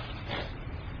星。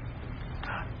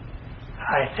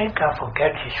I think I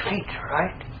forget his feet,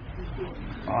 right?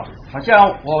 好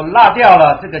像我落掉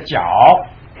了这个脚。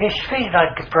His feet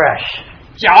like brass.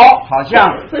 脚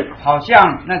好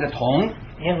像那个铜。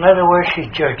In other words, he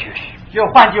judges. 就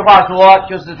换句话说，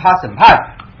就是他审判。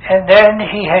And then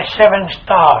he has 7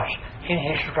 stars in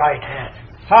his right hand.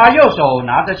 他右手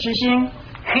拿着7星。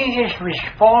He is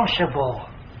responsible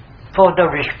for the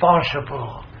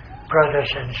responsible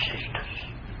brothers and sisters.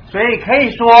 所以可以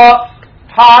说，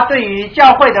他对于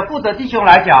教会的负责弟兄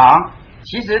来讲，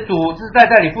其实主是在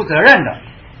这里负责任的。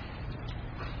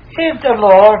If the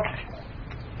Lord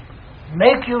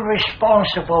make you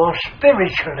responsible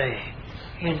spiritually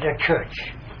in the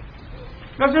church,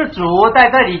 若是主在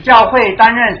这里教会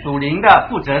担任属灵的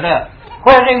负责的，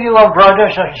 whether you are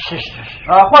brothers or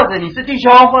sisters, 或者你是弟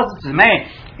兄或是姊妹，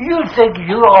 you think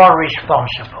you are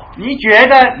responsible. 你觉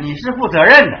得你是负责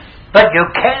任的， But you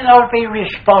cannot be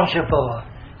responsible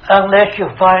unless you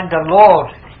find the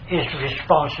Lord is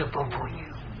responsible for you.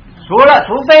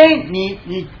 除非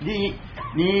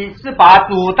你是把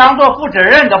主当作负责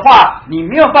任的话，你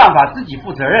没有办法自己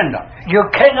负责任的。You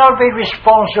cannot be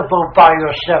responsible by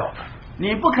yourself.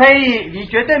 你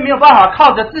绝对没有办法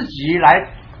靠着自己来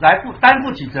担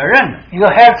负起责任的。You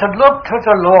have to look to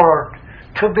the Lord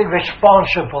to be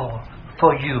responsible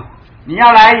for you. 你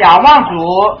要来仰望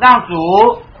主，让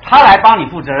主他来帮你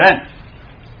负责任。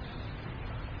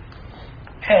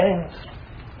And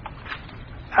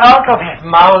out of his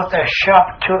mouth a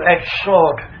sharp two-edged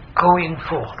sword going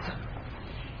forth.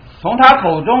 从他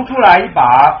口中出来一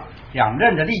把两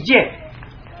刃的利剑。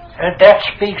And that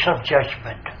speaks of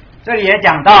judgment. 这里也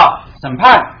讲到审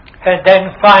判。And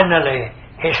then finally,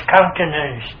 his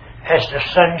countenance as the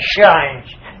sun shines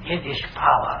in his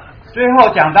power. 最后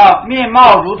讲到面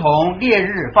貌如同烈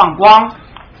日放光。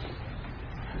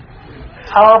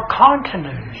Our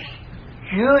countenance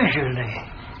usually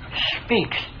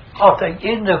speaks of the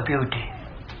inner beauty.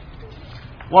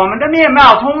 我们的面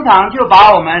貌通常就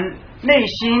把我们内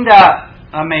心的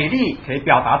美丽可以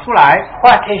表达出来。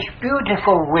What is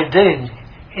beautiful within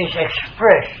is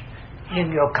expressed in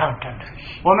your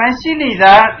countenance. 我们心里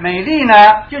的美丽呢，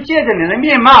就借着你的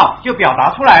面貌就表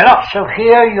达出来了。So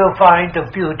here you find the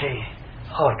beauty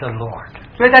of the Lord.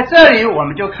 所以在这里我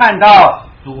们就看到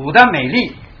主的美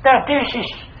丽。Now this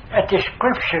is a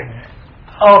description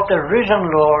of the risen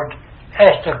Lord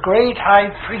as the great high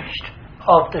priest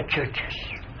of the churches.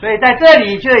 所以在这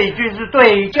里这一句是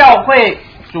对教会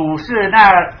主是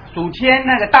主天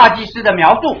那个大祭司的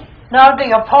描述。Now the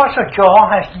Apostle John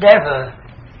has never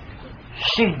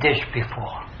seen this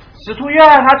before. 使徒约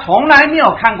翰他从来没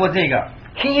有看过这个。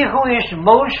He who is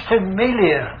most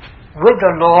familiar with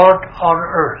the Lord on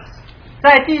earth.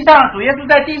 在地上，主耶稣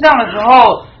在地上的时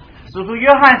候，使徒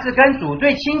约翰是跟主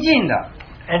最亲近的。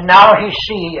And now he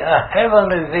sees a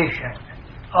heavenly vision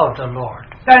of the Lord.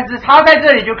 但是他在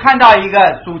这里就看到一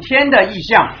个属天的意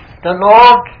象， The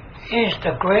Lord is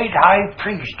the great high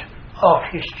priest of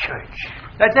his church.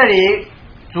 在这里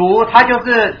主他就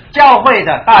是教会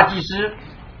的大祭司。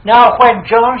 Now when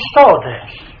John saw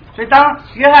this, 所以当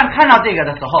约翰看到这个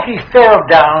的时候， he fell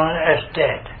down as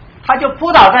dead. 他就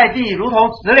扑倒在地，如同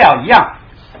死了一样。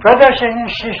 Brothers and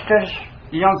sisters,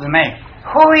 弟兄姊妹，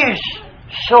 who is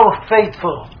so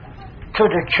faithful to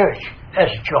the church as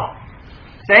John?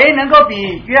 谁能够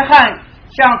比约翰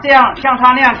像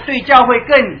他那样对教会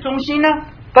更忠心呢？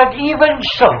 But even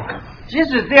so, 即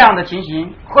使这样的情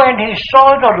形， when he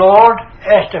saw the Lord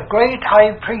as the great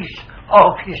high priest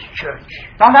of his church,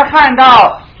 当他看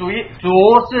到主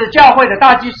是教会的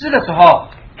大祭司的时候，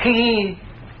 he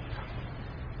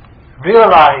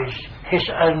realized his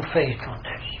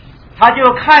unfaithfulness, 他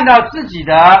就看到自己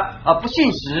的不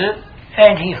信实，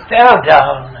 and he fell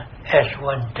down as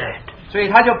one dead. 所以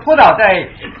他就扑倒在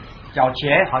脚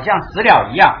前，好像死了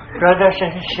一样。 Brothers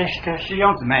and sisters, 弟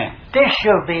兄姊妹， this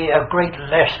should be a great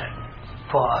lesson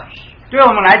for us. 对我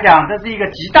们来讲，这是一个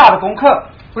极大的功课。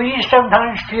 We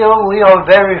sometimes feel we are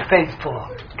very faithful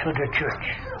to the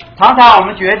church, 常常我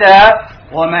们觉得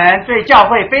我们对教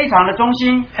会非常的忠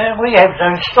心， and we have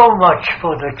done so much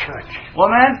for the church. 我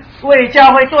们为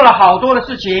教会做了好多的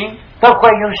事情。 But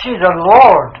when you see the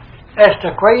Lord as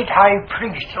the great high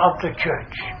priest of the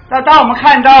church, 那当我们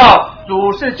看到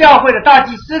主是教会的大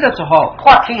祭司的时候，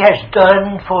 what he has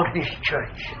done for his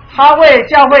church, 他为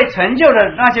教会成就的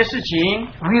那些事情，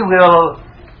 we will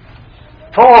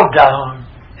fall down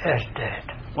as dead,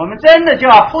 我们真的就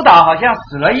要扑倒，好像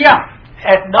死了一样。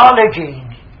 acknowledging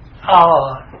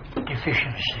our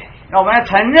deficiency. 那我们要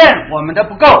承认我们的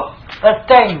不够， But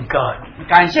thank God,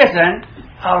 感谢神，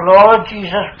 our Lord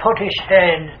Jesus put his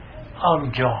hand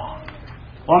on John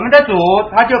我们的主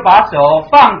他就把手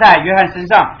放在约翰身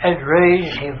上， and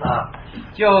raised him up.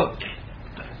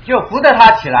 就扶着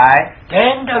他起来。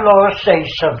 Then the Lord says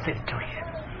something to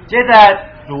him. 接着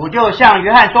主就向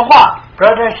约翰说话。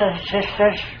 Brothers and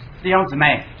sisters, 弟兄姊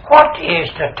妹， what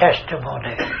is the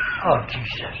testimony of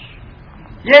Jesus?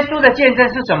 耶稣的见证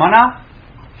是什么呢？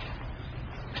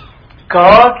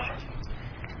 God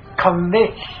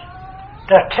commits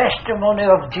the testimony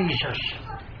of Jesus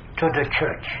to the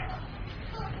church.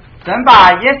 神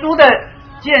把耶稣的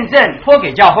见证托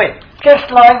给教会， Just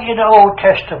like in the Old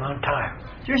Testament time,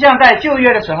 就像在旧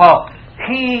约的时候，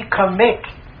 he commit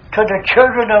to the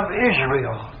children of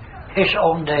Israel his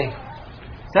own name.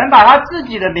 神把他自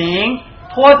己的名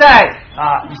托在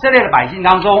以色列的百姓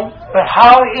当中。 But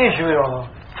how Israel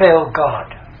failed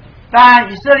God.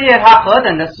 但以色列他何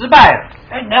等的失败了，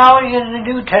 And now in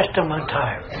the New Testament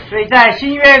time, 所以在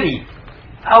新约里，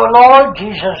 our Lord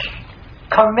Jesus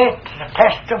commits the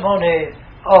testimony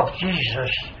of Jesus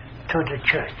to the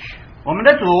church. 我们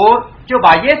的主就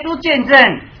把耶稣见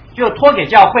证就托给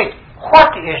教会。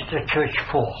 What is the church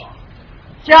for?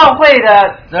 教会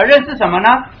的责任是什么呢？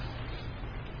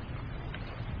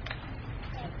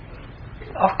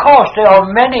 Of course, there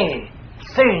are many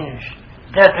things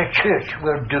that the church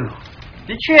will do.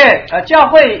 的确，教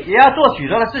会也要做许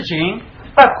多的事情。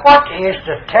 But what is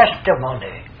the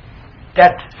testimony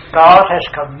that God has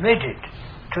committed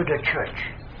to the church?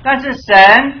 但是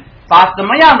神把什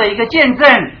么样的一个见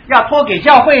证要托给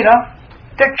教会呢？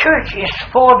 The church is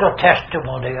for the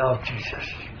testimony of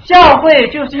Jesus. 教会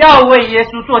就是要为耶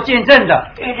稣做见证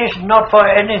的， It is not for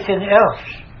anything else.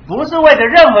 不是为了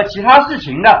任何其他事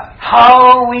情的。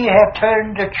 How we have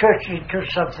turned the church into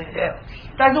something else.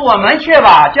 但是我们却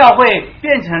把教会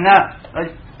变成了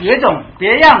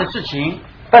别样的事情。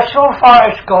 But so far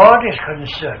as God is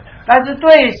concerned, 但是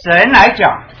对神来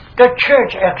讲， the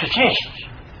church exists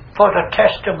for the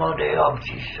testimony of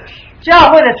Jesus.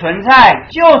 教会的存在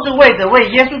就是为着为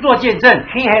耶稣做见证。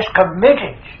 He has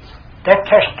committed that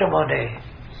testimony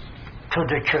to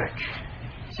the church.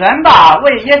 神把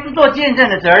为耶稣做见证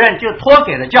的责任就托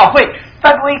给了教会。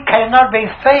 But we cannot be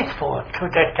faithful to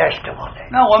that testimony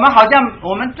那我们好像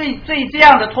我们对这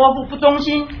样的托付不忠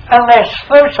心， unless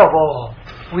first of all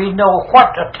we know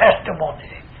what the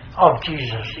testimony of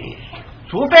Jesus is.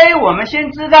 除非我们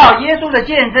先知道耶稣的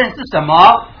见证是什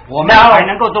么，我们才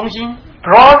能够忠心。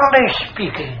 Broadly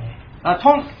speaking,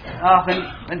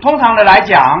 很通常的来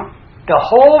讲， the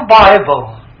whole Bible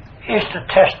is the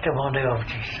testimony of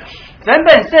Jesus. 整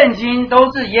本圣经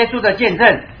都是耶稣的见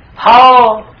证。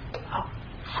 How,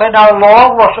 when our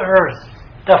Lord was on earth,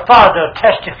 the Father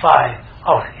testified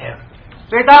of him.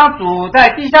 所以当主在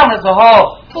地上的时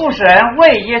候，父神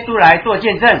为耶稣来做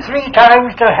见证。 3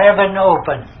 times the heaven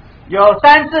opened, 有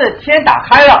3次天打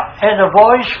开了， and a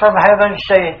voice from heaven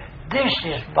said, "This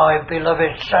is my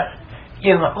beloved Son,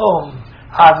 in whom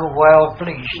I'm well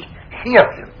pleased. Hear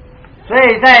him. 所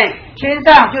以在天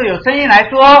上就有声音来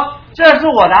说：“这是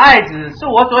我的爱子，是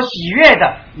我所喜悦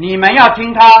的，你们要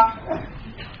听他。”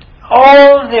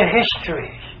 All the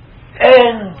histories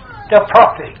and the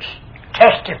prophets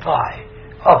testify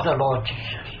of the Lord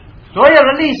Jesus. 所有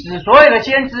的历史，所有的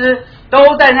先知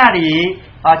都在那里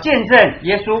见证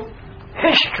耶稣。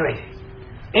History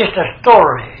is the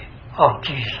story of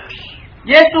Jesus.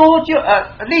 耶稣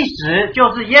历史就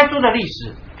是耶稣的历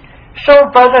史。So,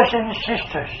 brothers and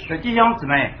sisters, 所以弟兄姊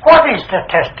妹， what is the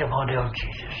testimony of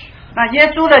Jesus? 那耶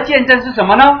稣的见证是什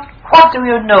么呢？ What do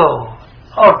you know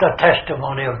of the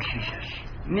testimony of Jesus?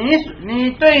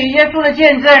 你对于耶稣的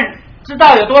见证知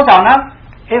道有多少呢？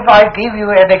 If I give you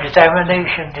an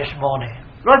examination this morning,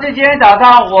 若是今天早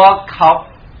上我考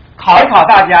一考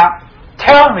大家，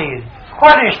 tell me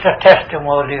what is the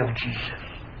testimony of Jesus?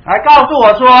 来告诉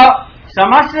我说什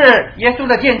么是耶稣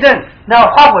的见证？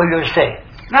 Now, what will you say?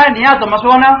 那你要怎么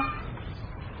说呢？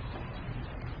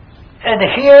 And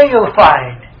here you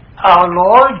find our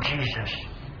Lord Jesus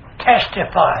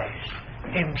testifies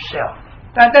himself.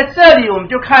 但在这里我们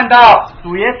就看到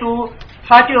主耶稣，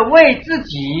他就为自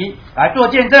己来做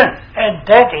见证。 And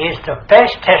that is the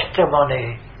best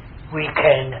testimony we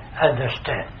can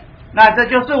understand. 那这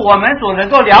就是我们所能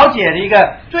够了解的一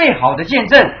个最好的见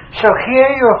证。 So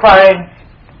here you find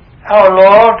our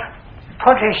Lord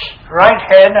put his right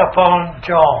hand upon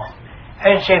John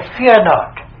and said, Fear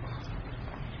not.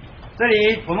 这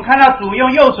里我们看到主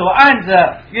用右手按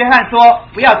着约翰说：“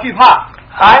不要惧怕，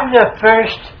 I'm the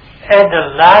first and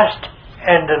the last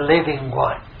and the living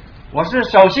one. 我是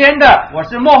首先的，我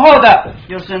是末后的，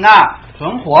就是那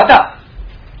存活的。”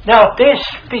 Now this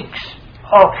speaks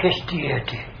of his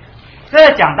deity.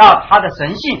 这讲到他的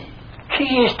神性，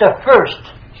 He is the first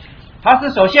他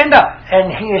是首先的，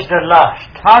 and he is the last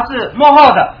他是末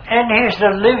后的， and he is the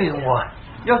living one.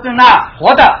 又是那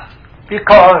活的。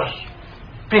 Because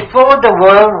before the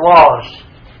world was,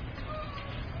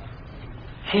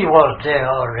 he was there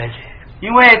already.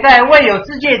 因为在未有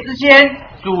世界之前，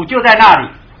主就在那里。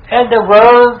 And the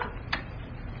world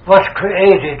was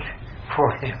created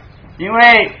for him. 因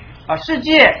为世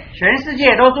界，全世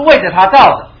界都是为着他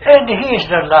造的， And he is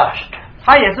the last.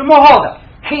 他也是末后的，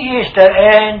 He is the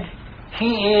end.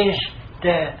 He is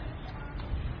the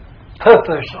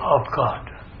purpose of God.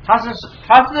 他是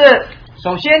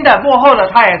首先的，末后的，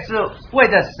他也是为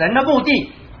着神的目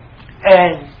的，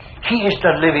 And he is the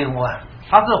living one.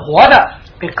 他是活的，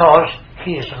 Because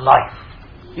he is life.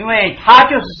 因为他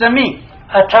就是生命，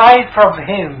 Aside from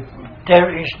him,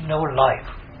 there is no life.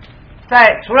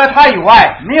 除了他以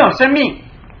外没有生命。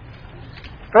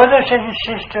 Brothers and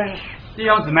sisters, 弟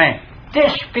兄姊妹，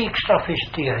 this speaks of his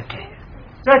deity.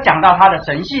 这讲到他的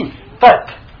神性， But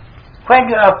when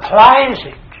you apply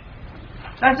it,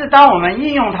 但是当我们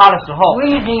应用它的时候， we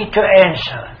need to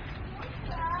answer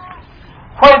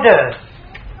whether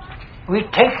we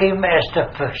take him as the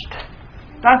first.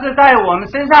 但是在我们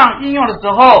身上应用的时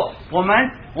候，我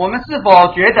们是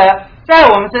否觉得在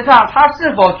我们身上他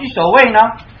是否居首位呢？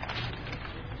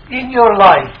 In your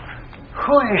life,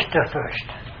 who is the first?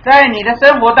 在你的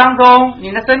生活当中，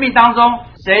你的生命当中，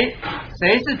谁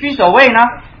是居首位呢？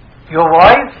 Your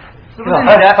wife? 是不 Your 是你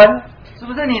的 husband? 是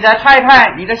不是你的太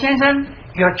太、你的先生、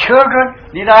 Your children?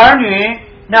 你的儿女？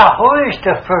 Now, who is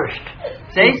the first?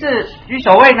 谁是居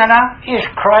首位的呢？ Is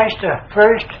Christ the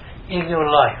first in your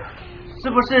life? 是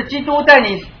不是基督在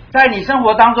你生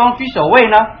活当中居首位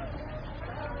呢？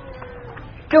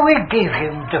 Do we give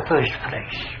him the first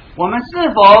place? 我们是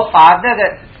否把这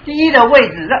个第一的位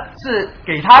置是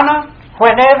给他呢？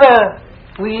 Whenever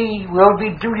we will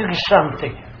be doing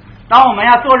something, 当我们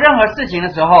要做任何事情的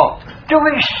时候， do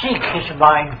we seek his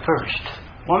mind first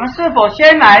我们是否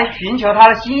先来寻求他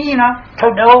的心意呢？ to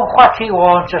know what he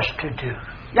wants us to do?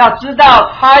 要知道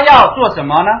他要做什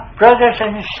么呢？ Brothers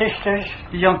and sisters,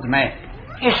 弟兄姊妹，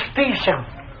 it speaks of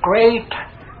great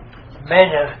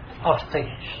manner of things.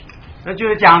 这就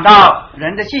是讲到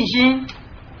人的信心。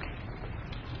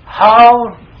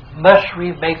 How must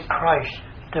we make Christ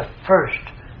the first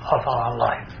of our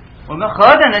life? 我们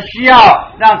何等的需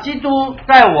要让基督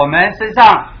在我们身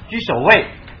上居首位。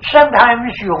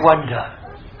 Sometimes you wonder,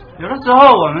 有的时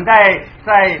候我们在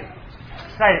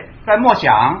默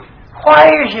想， why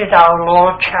is it our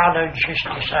Lord challenged his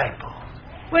disciples?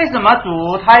 为什么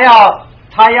主他要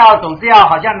总是要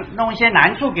好像弄一些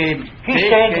难处给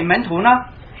门徒呢？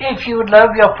 If you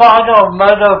love your father or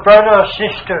mother, brother or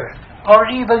sister, or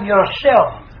even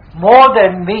yourself more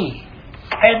than me,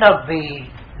 cannot be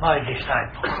my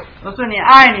disciple. 若是你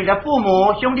爱你的父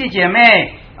母兄弟姐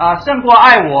妹胜过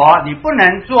爱我，你不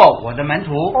能做我的门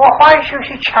徒。 Or why should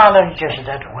he challenge us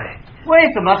that way?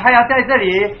 为什么他要在这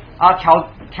里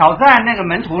挑战那个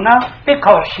门徒呢？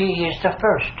 Because he is the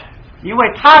first. 因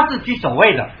为他是居首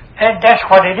位的。 And that's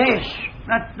what it is.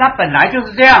 那本来就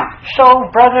是这样。 So,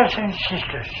 brothers and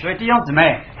sisters, 所以弟兄姊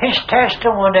妹， his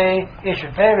testimony is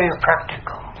very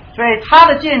practical. 所以他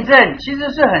的见证其实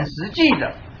是很实际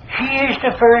的。 He is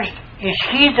the first. Is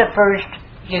he the first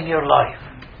in your life?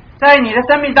 在你的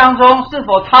生命当中，是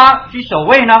否他居首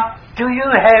位呢？ Do you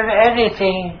have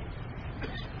anything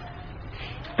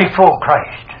before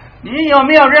Christ? 你有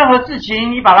没有任何事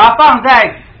情，你把它放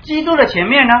在基督的前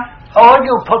面呢？ Or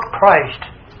you put Christ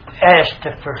as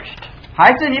the first?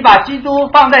 还是你把基督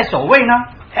放在首位呢？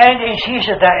 And is he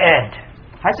at the end?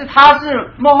 还是他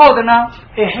是幕后的呢？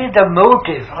 Is he the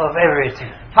motive of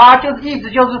everything? 他就是意思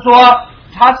就是说，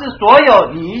他是所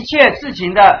有你一切事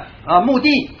情的目的。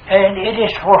 And it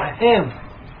is for him.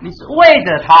 你是为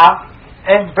着他。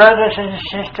 And brothers and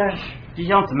sisters, 弟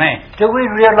兄姊妹， do we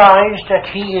realize that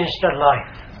he is the life?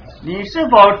 你是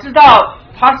否知道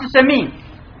他是生命？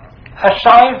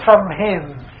 Aside from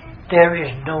him, there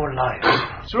is no life.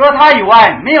 除了他以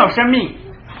外，没有生命。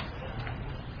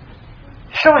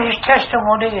 So his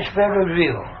testimony is very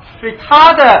real. 所以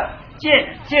他的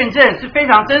见证是非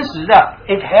常真实的。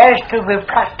 It has to be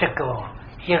practical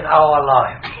in our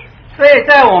lives. 所以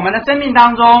在我们的生命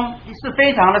当中是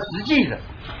非常的实际的。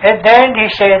 And then he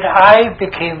said, I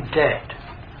became dead.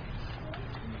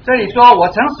 这里说我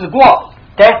曾死过，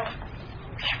 That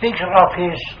speaks of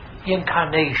his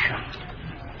incarnation.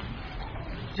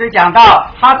 所以讲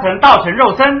到他曾道成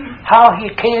肉身， How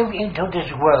he came into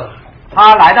this world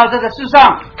他来到这个世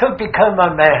上， to become a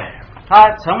man. 他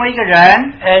成为一个人，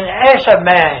 And as a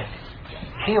man,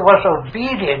 he was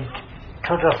obedient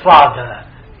to the Father,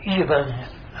 even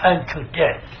unto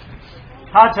death.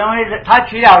 他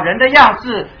取了人的样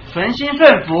式，存心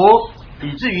顺服，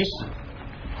以至于死。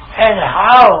 And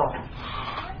how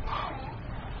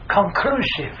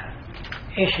conclusive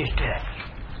is his death?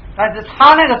 但是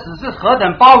他那个死是何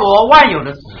等包罗万有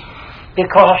的死，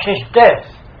 Because his death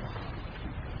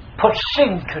put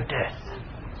sin to death.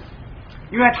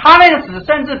 因为他那个死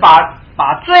甚至把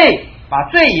罪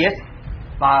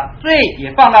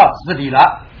也放到死里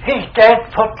了。 His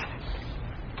death put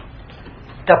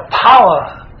the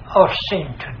power of sin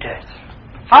to death.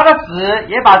 他的死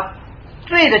也把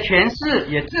罪的权势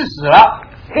也致死了。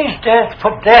 His death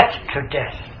put death to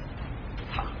death.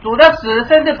 主的死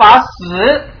甚至把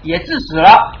死也致死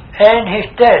了。 And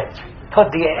his death put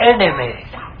the enemy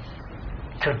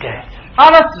to death. 他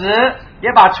的死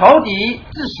也把仇敌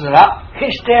致死了。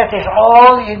 His death is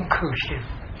all inclusive.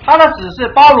 他的死是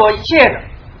包罗一切的。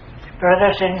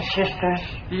 Brothers and sisters,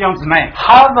 弟兄姊妹，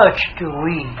 how much do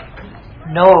we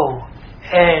know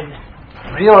and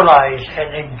realize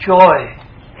and enjoy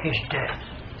his death?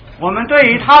 我们对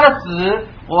于他的死，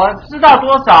我知道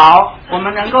多少，我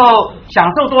们能够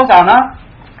享受多少呢？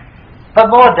 But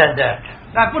more than that,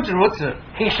 但不止如此，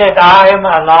 he said, I am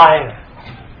alive,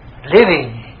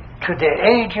 living to the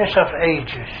ages of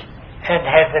ages, and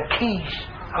have the keys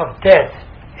of death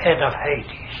and of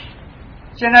Hades.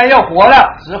 现在又活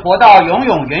了，直活到永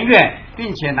永远远，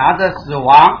并且拿着死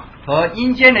亡和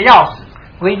阴间的钥匙。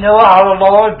 We know our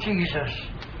Lord Jesus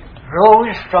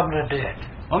rose from the dead,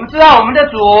 我们知道我们的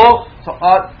主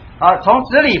从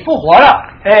死里复活了，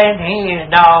 and he is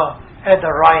now at the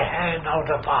right hand of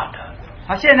the Father.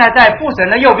 他现在在父神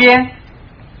的右边，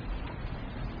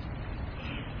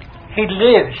 He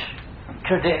lives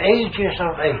to the ages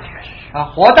of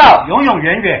ages. 活到永永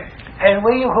远远。 And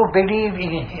we who believe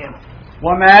in him,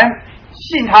 我们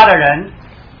信他的人，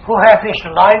 who have his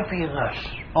life in us,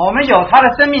 我们有他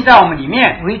的生命在我们里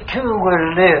面， we too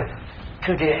will live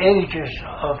to the ages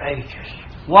of ages.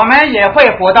 我们也会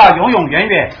活到永永远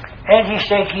远。 And he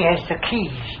said he has the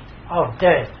keys of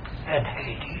death and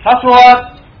Hades. 他说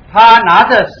他拿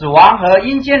着死亡和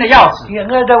阴间的钥匙， In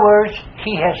other words,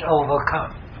 he has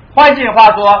overcome. 换句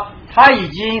话说，他已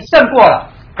经胜过了。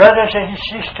 Brothers and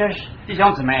sisters, 弟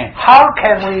兄姊妹， how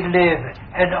can we live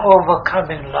an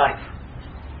overcoming life?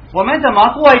 我们怎么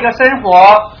过一个生活，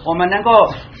我们能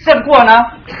够胜过呢？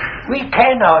 We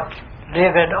cannot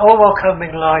live an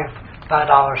overcoming life by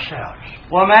ourselves.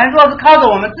 我们若是靠着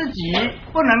我们自己，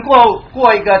不能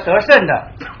过一个得胜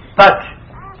的。 But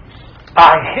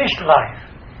by his life,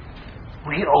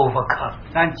 we overcome.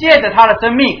 但借着他的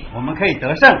生命，我们可以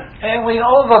得胜， And we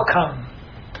overcome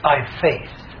by faith.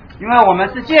 因为我们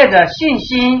是借着信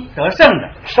心得胜的。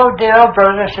 So, dear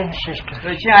brothers and sisters, 所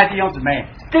以，亲爱的弟兄姊妹，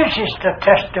 this is the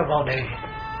testimony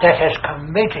that has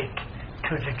committed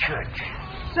to the church.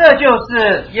 这就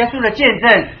是耶稣的见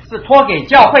证，是托给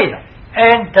教会的。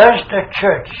 And does the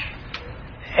church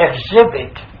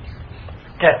exhibit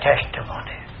the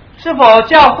testimony. 是否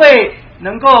教会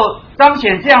能够彰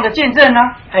显这样的见证呢？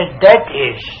 And that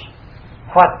is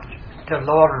what the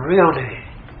Lord really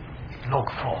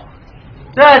looked for.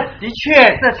 这的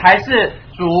确，这才是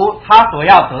主他所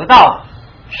要得到的。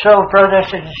So, brothers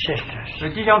and sisters, 所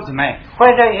以弟兄姊妹，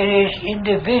 whether it is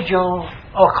individual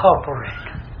or corporate,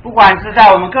 不管是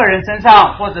在我们个人身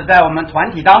上，或者在我们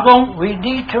团体当中， we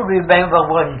need to remember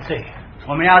one thing,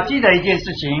 我们要记得一件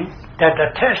事情， that the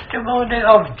testimony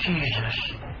of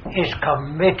Jesus is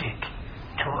committed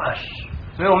to us.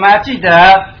 所以我们要记得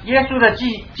耶稣的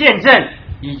见证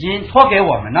已经托给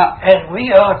我们了， And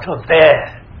we are to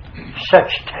bear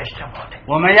such testimony.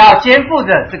 我们要肩负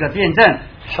着这个见证。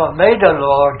 So may the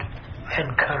Lord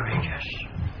encourage us.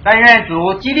 但愿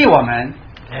主激励我们，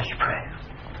 Let's pray.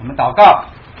 我们祷告。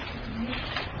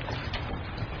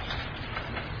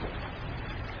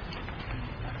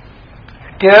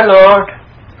 Dear Lord,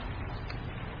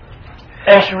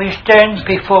 as we stand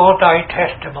before thy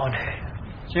testimony,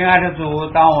 亲爱的主，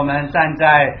当我们站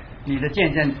在你的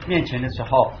见证面前的时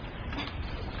候，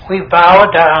 we bow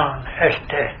down as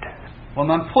dead. 我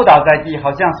们扑倒在地，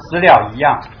好像死了一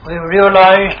样。 We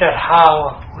realize that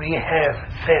how we have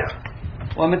failed.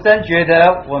 我们真觉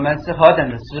得我们是何等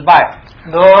的失败。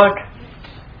 Lord,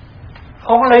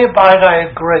 only by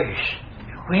thy grace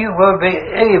we will be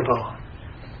able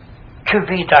to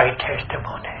be thy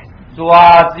testimony. 主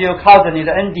啊，只有靠着你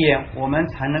的恩典，我们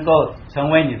才能够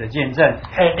成为你的见证。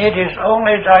 And it is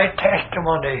only thy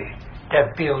testimony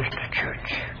that builds the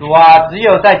church. 主啊，只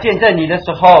有在见证你的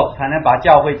时候，才能把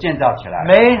教会建造起来。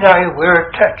 May thy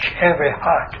word touch every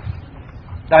heart,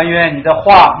 但愿你的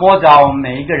话摸着我们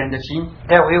每一个人的心，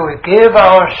 that we will give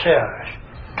ourselves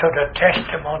to the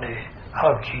testimony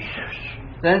of Jesus.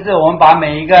 真是我们把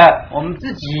每一个我们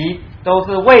自己都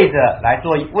是为着来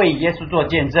做为耶稣做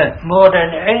见证， More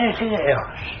than anything else,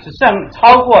 是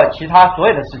超过其他所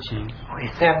有的事情。 we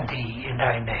thank thee in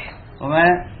thy name. 我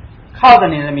们靠着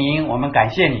你的名，我们感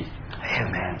谢你。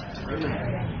 Amen.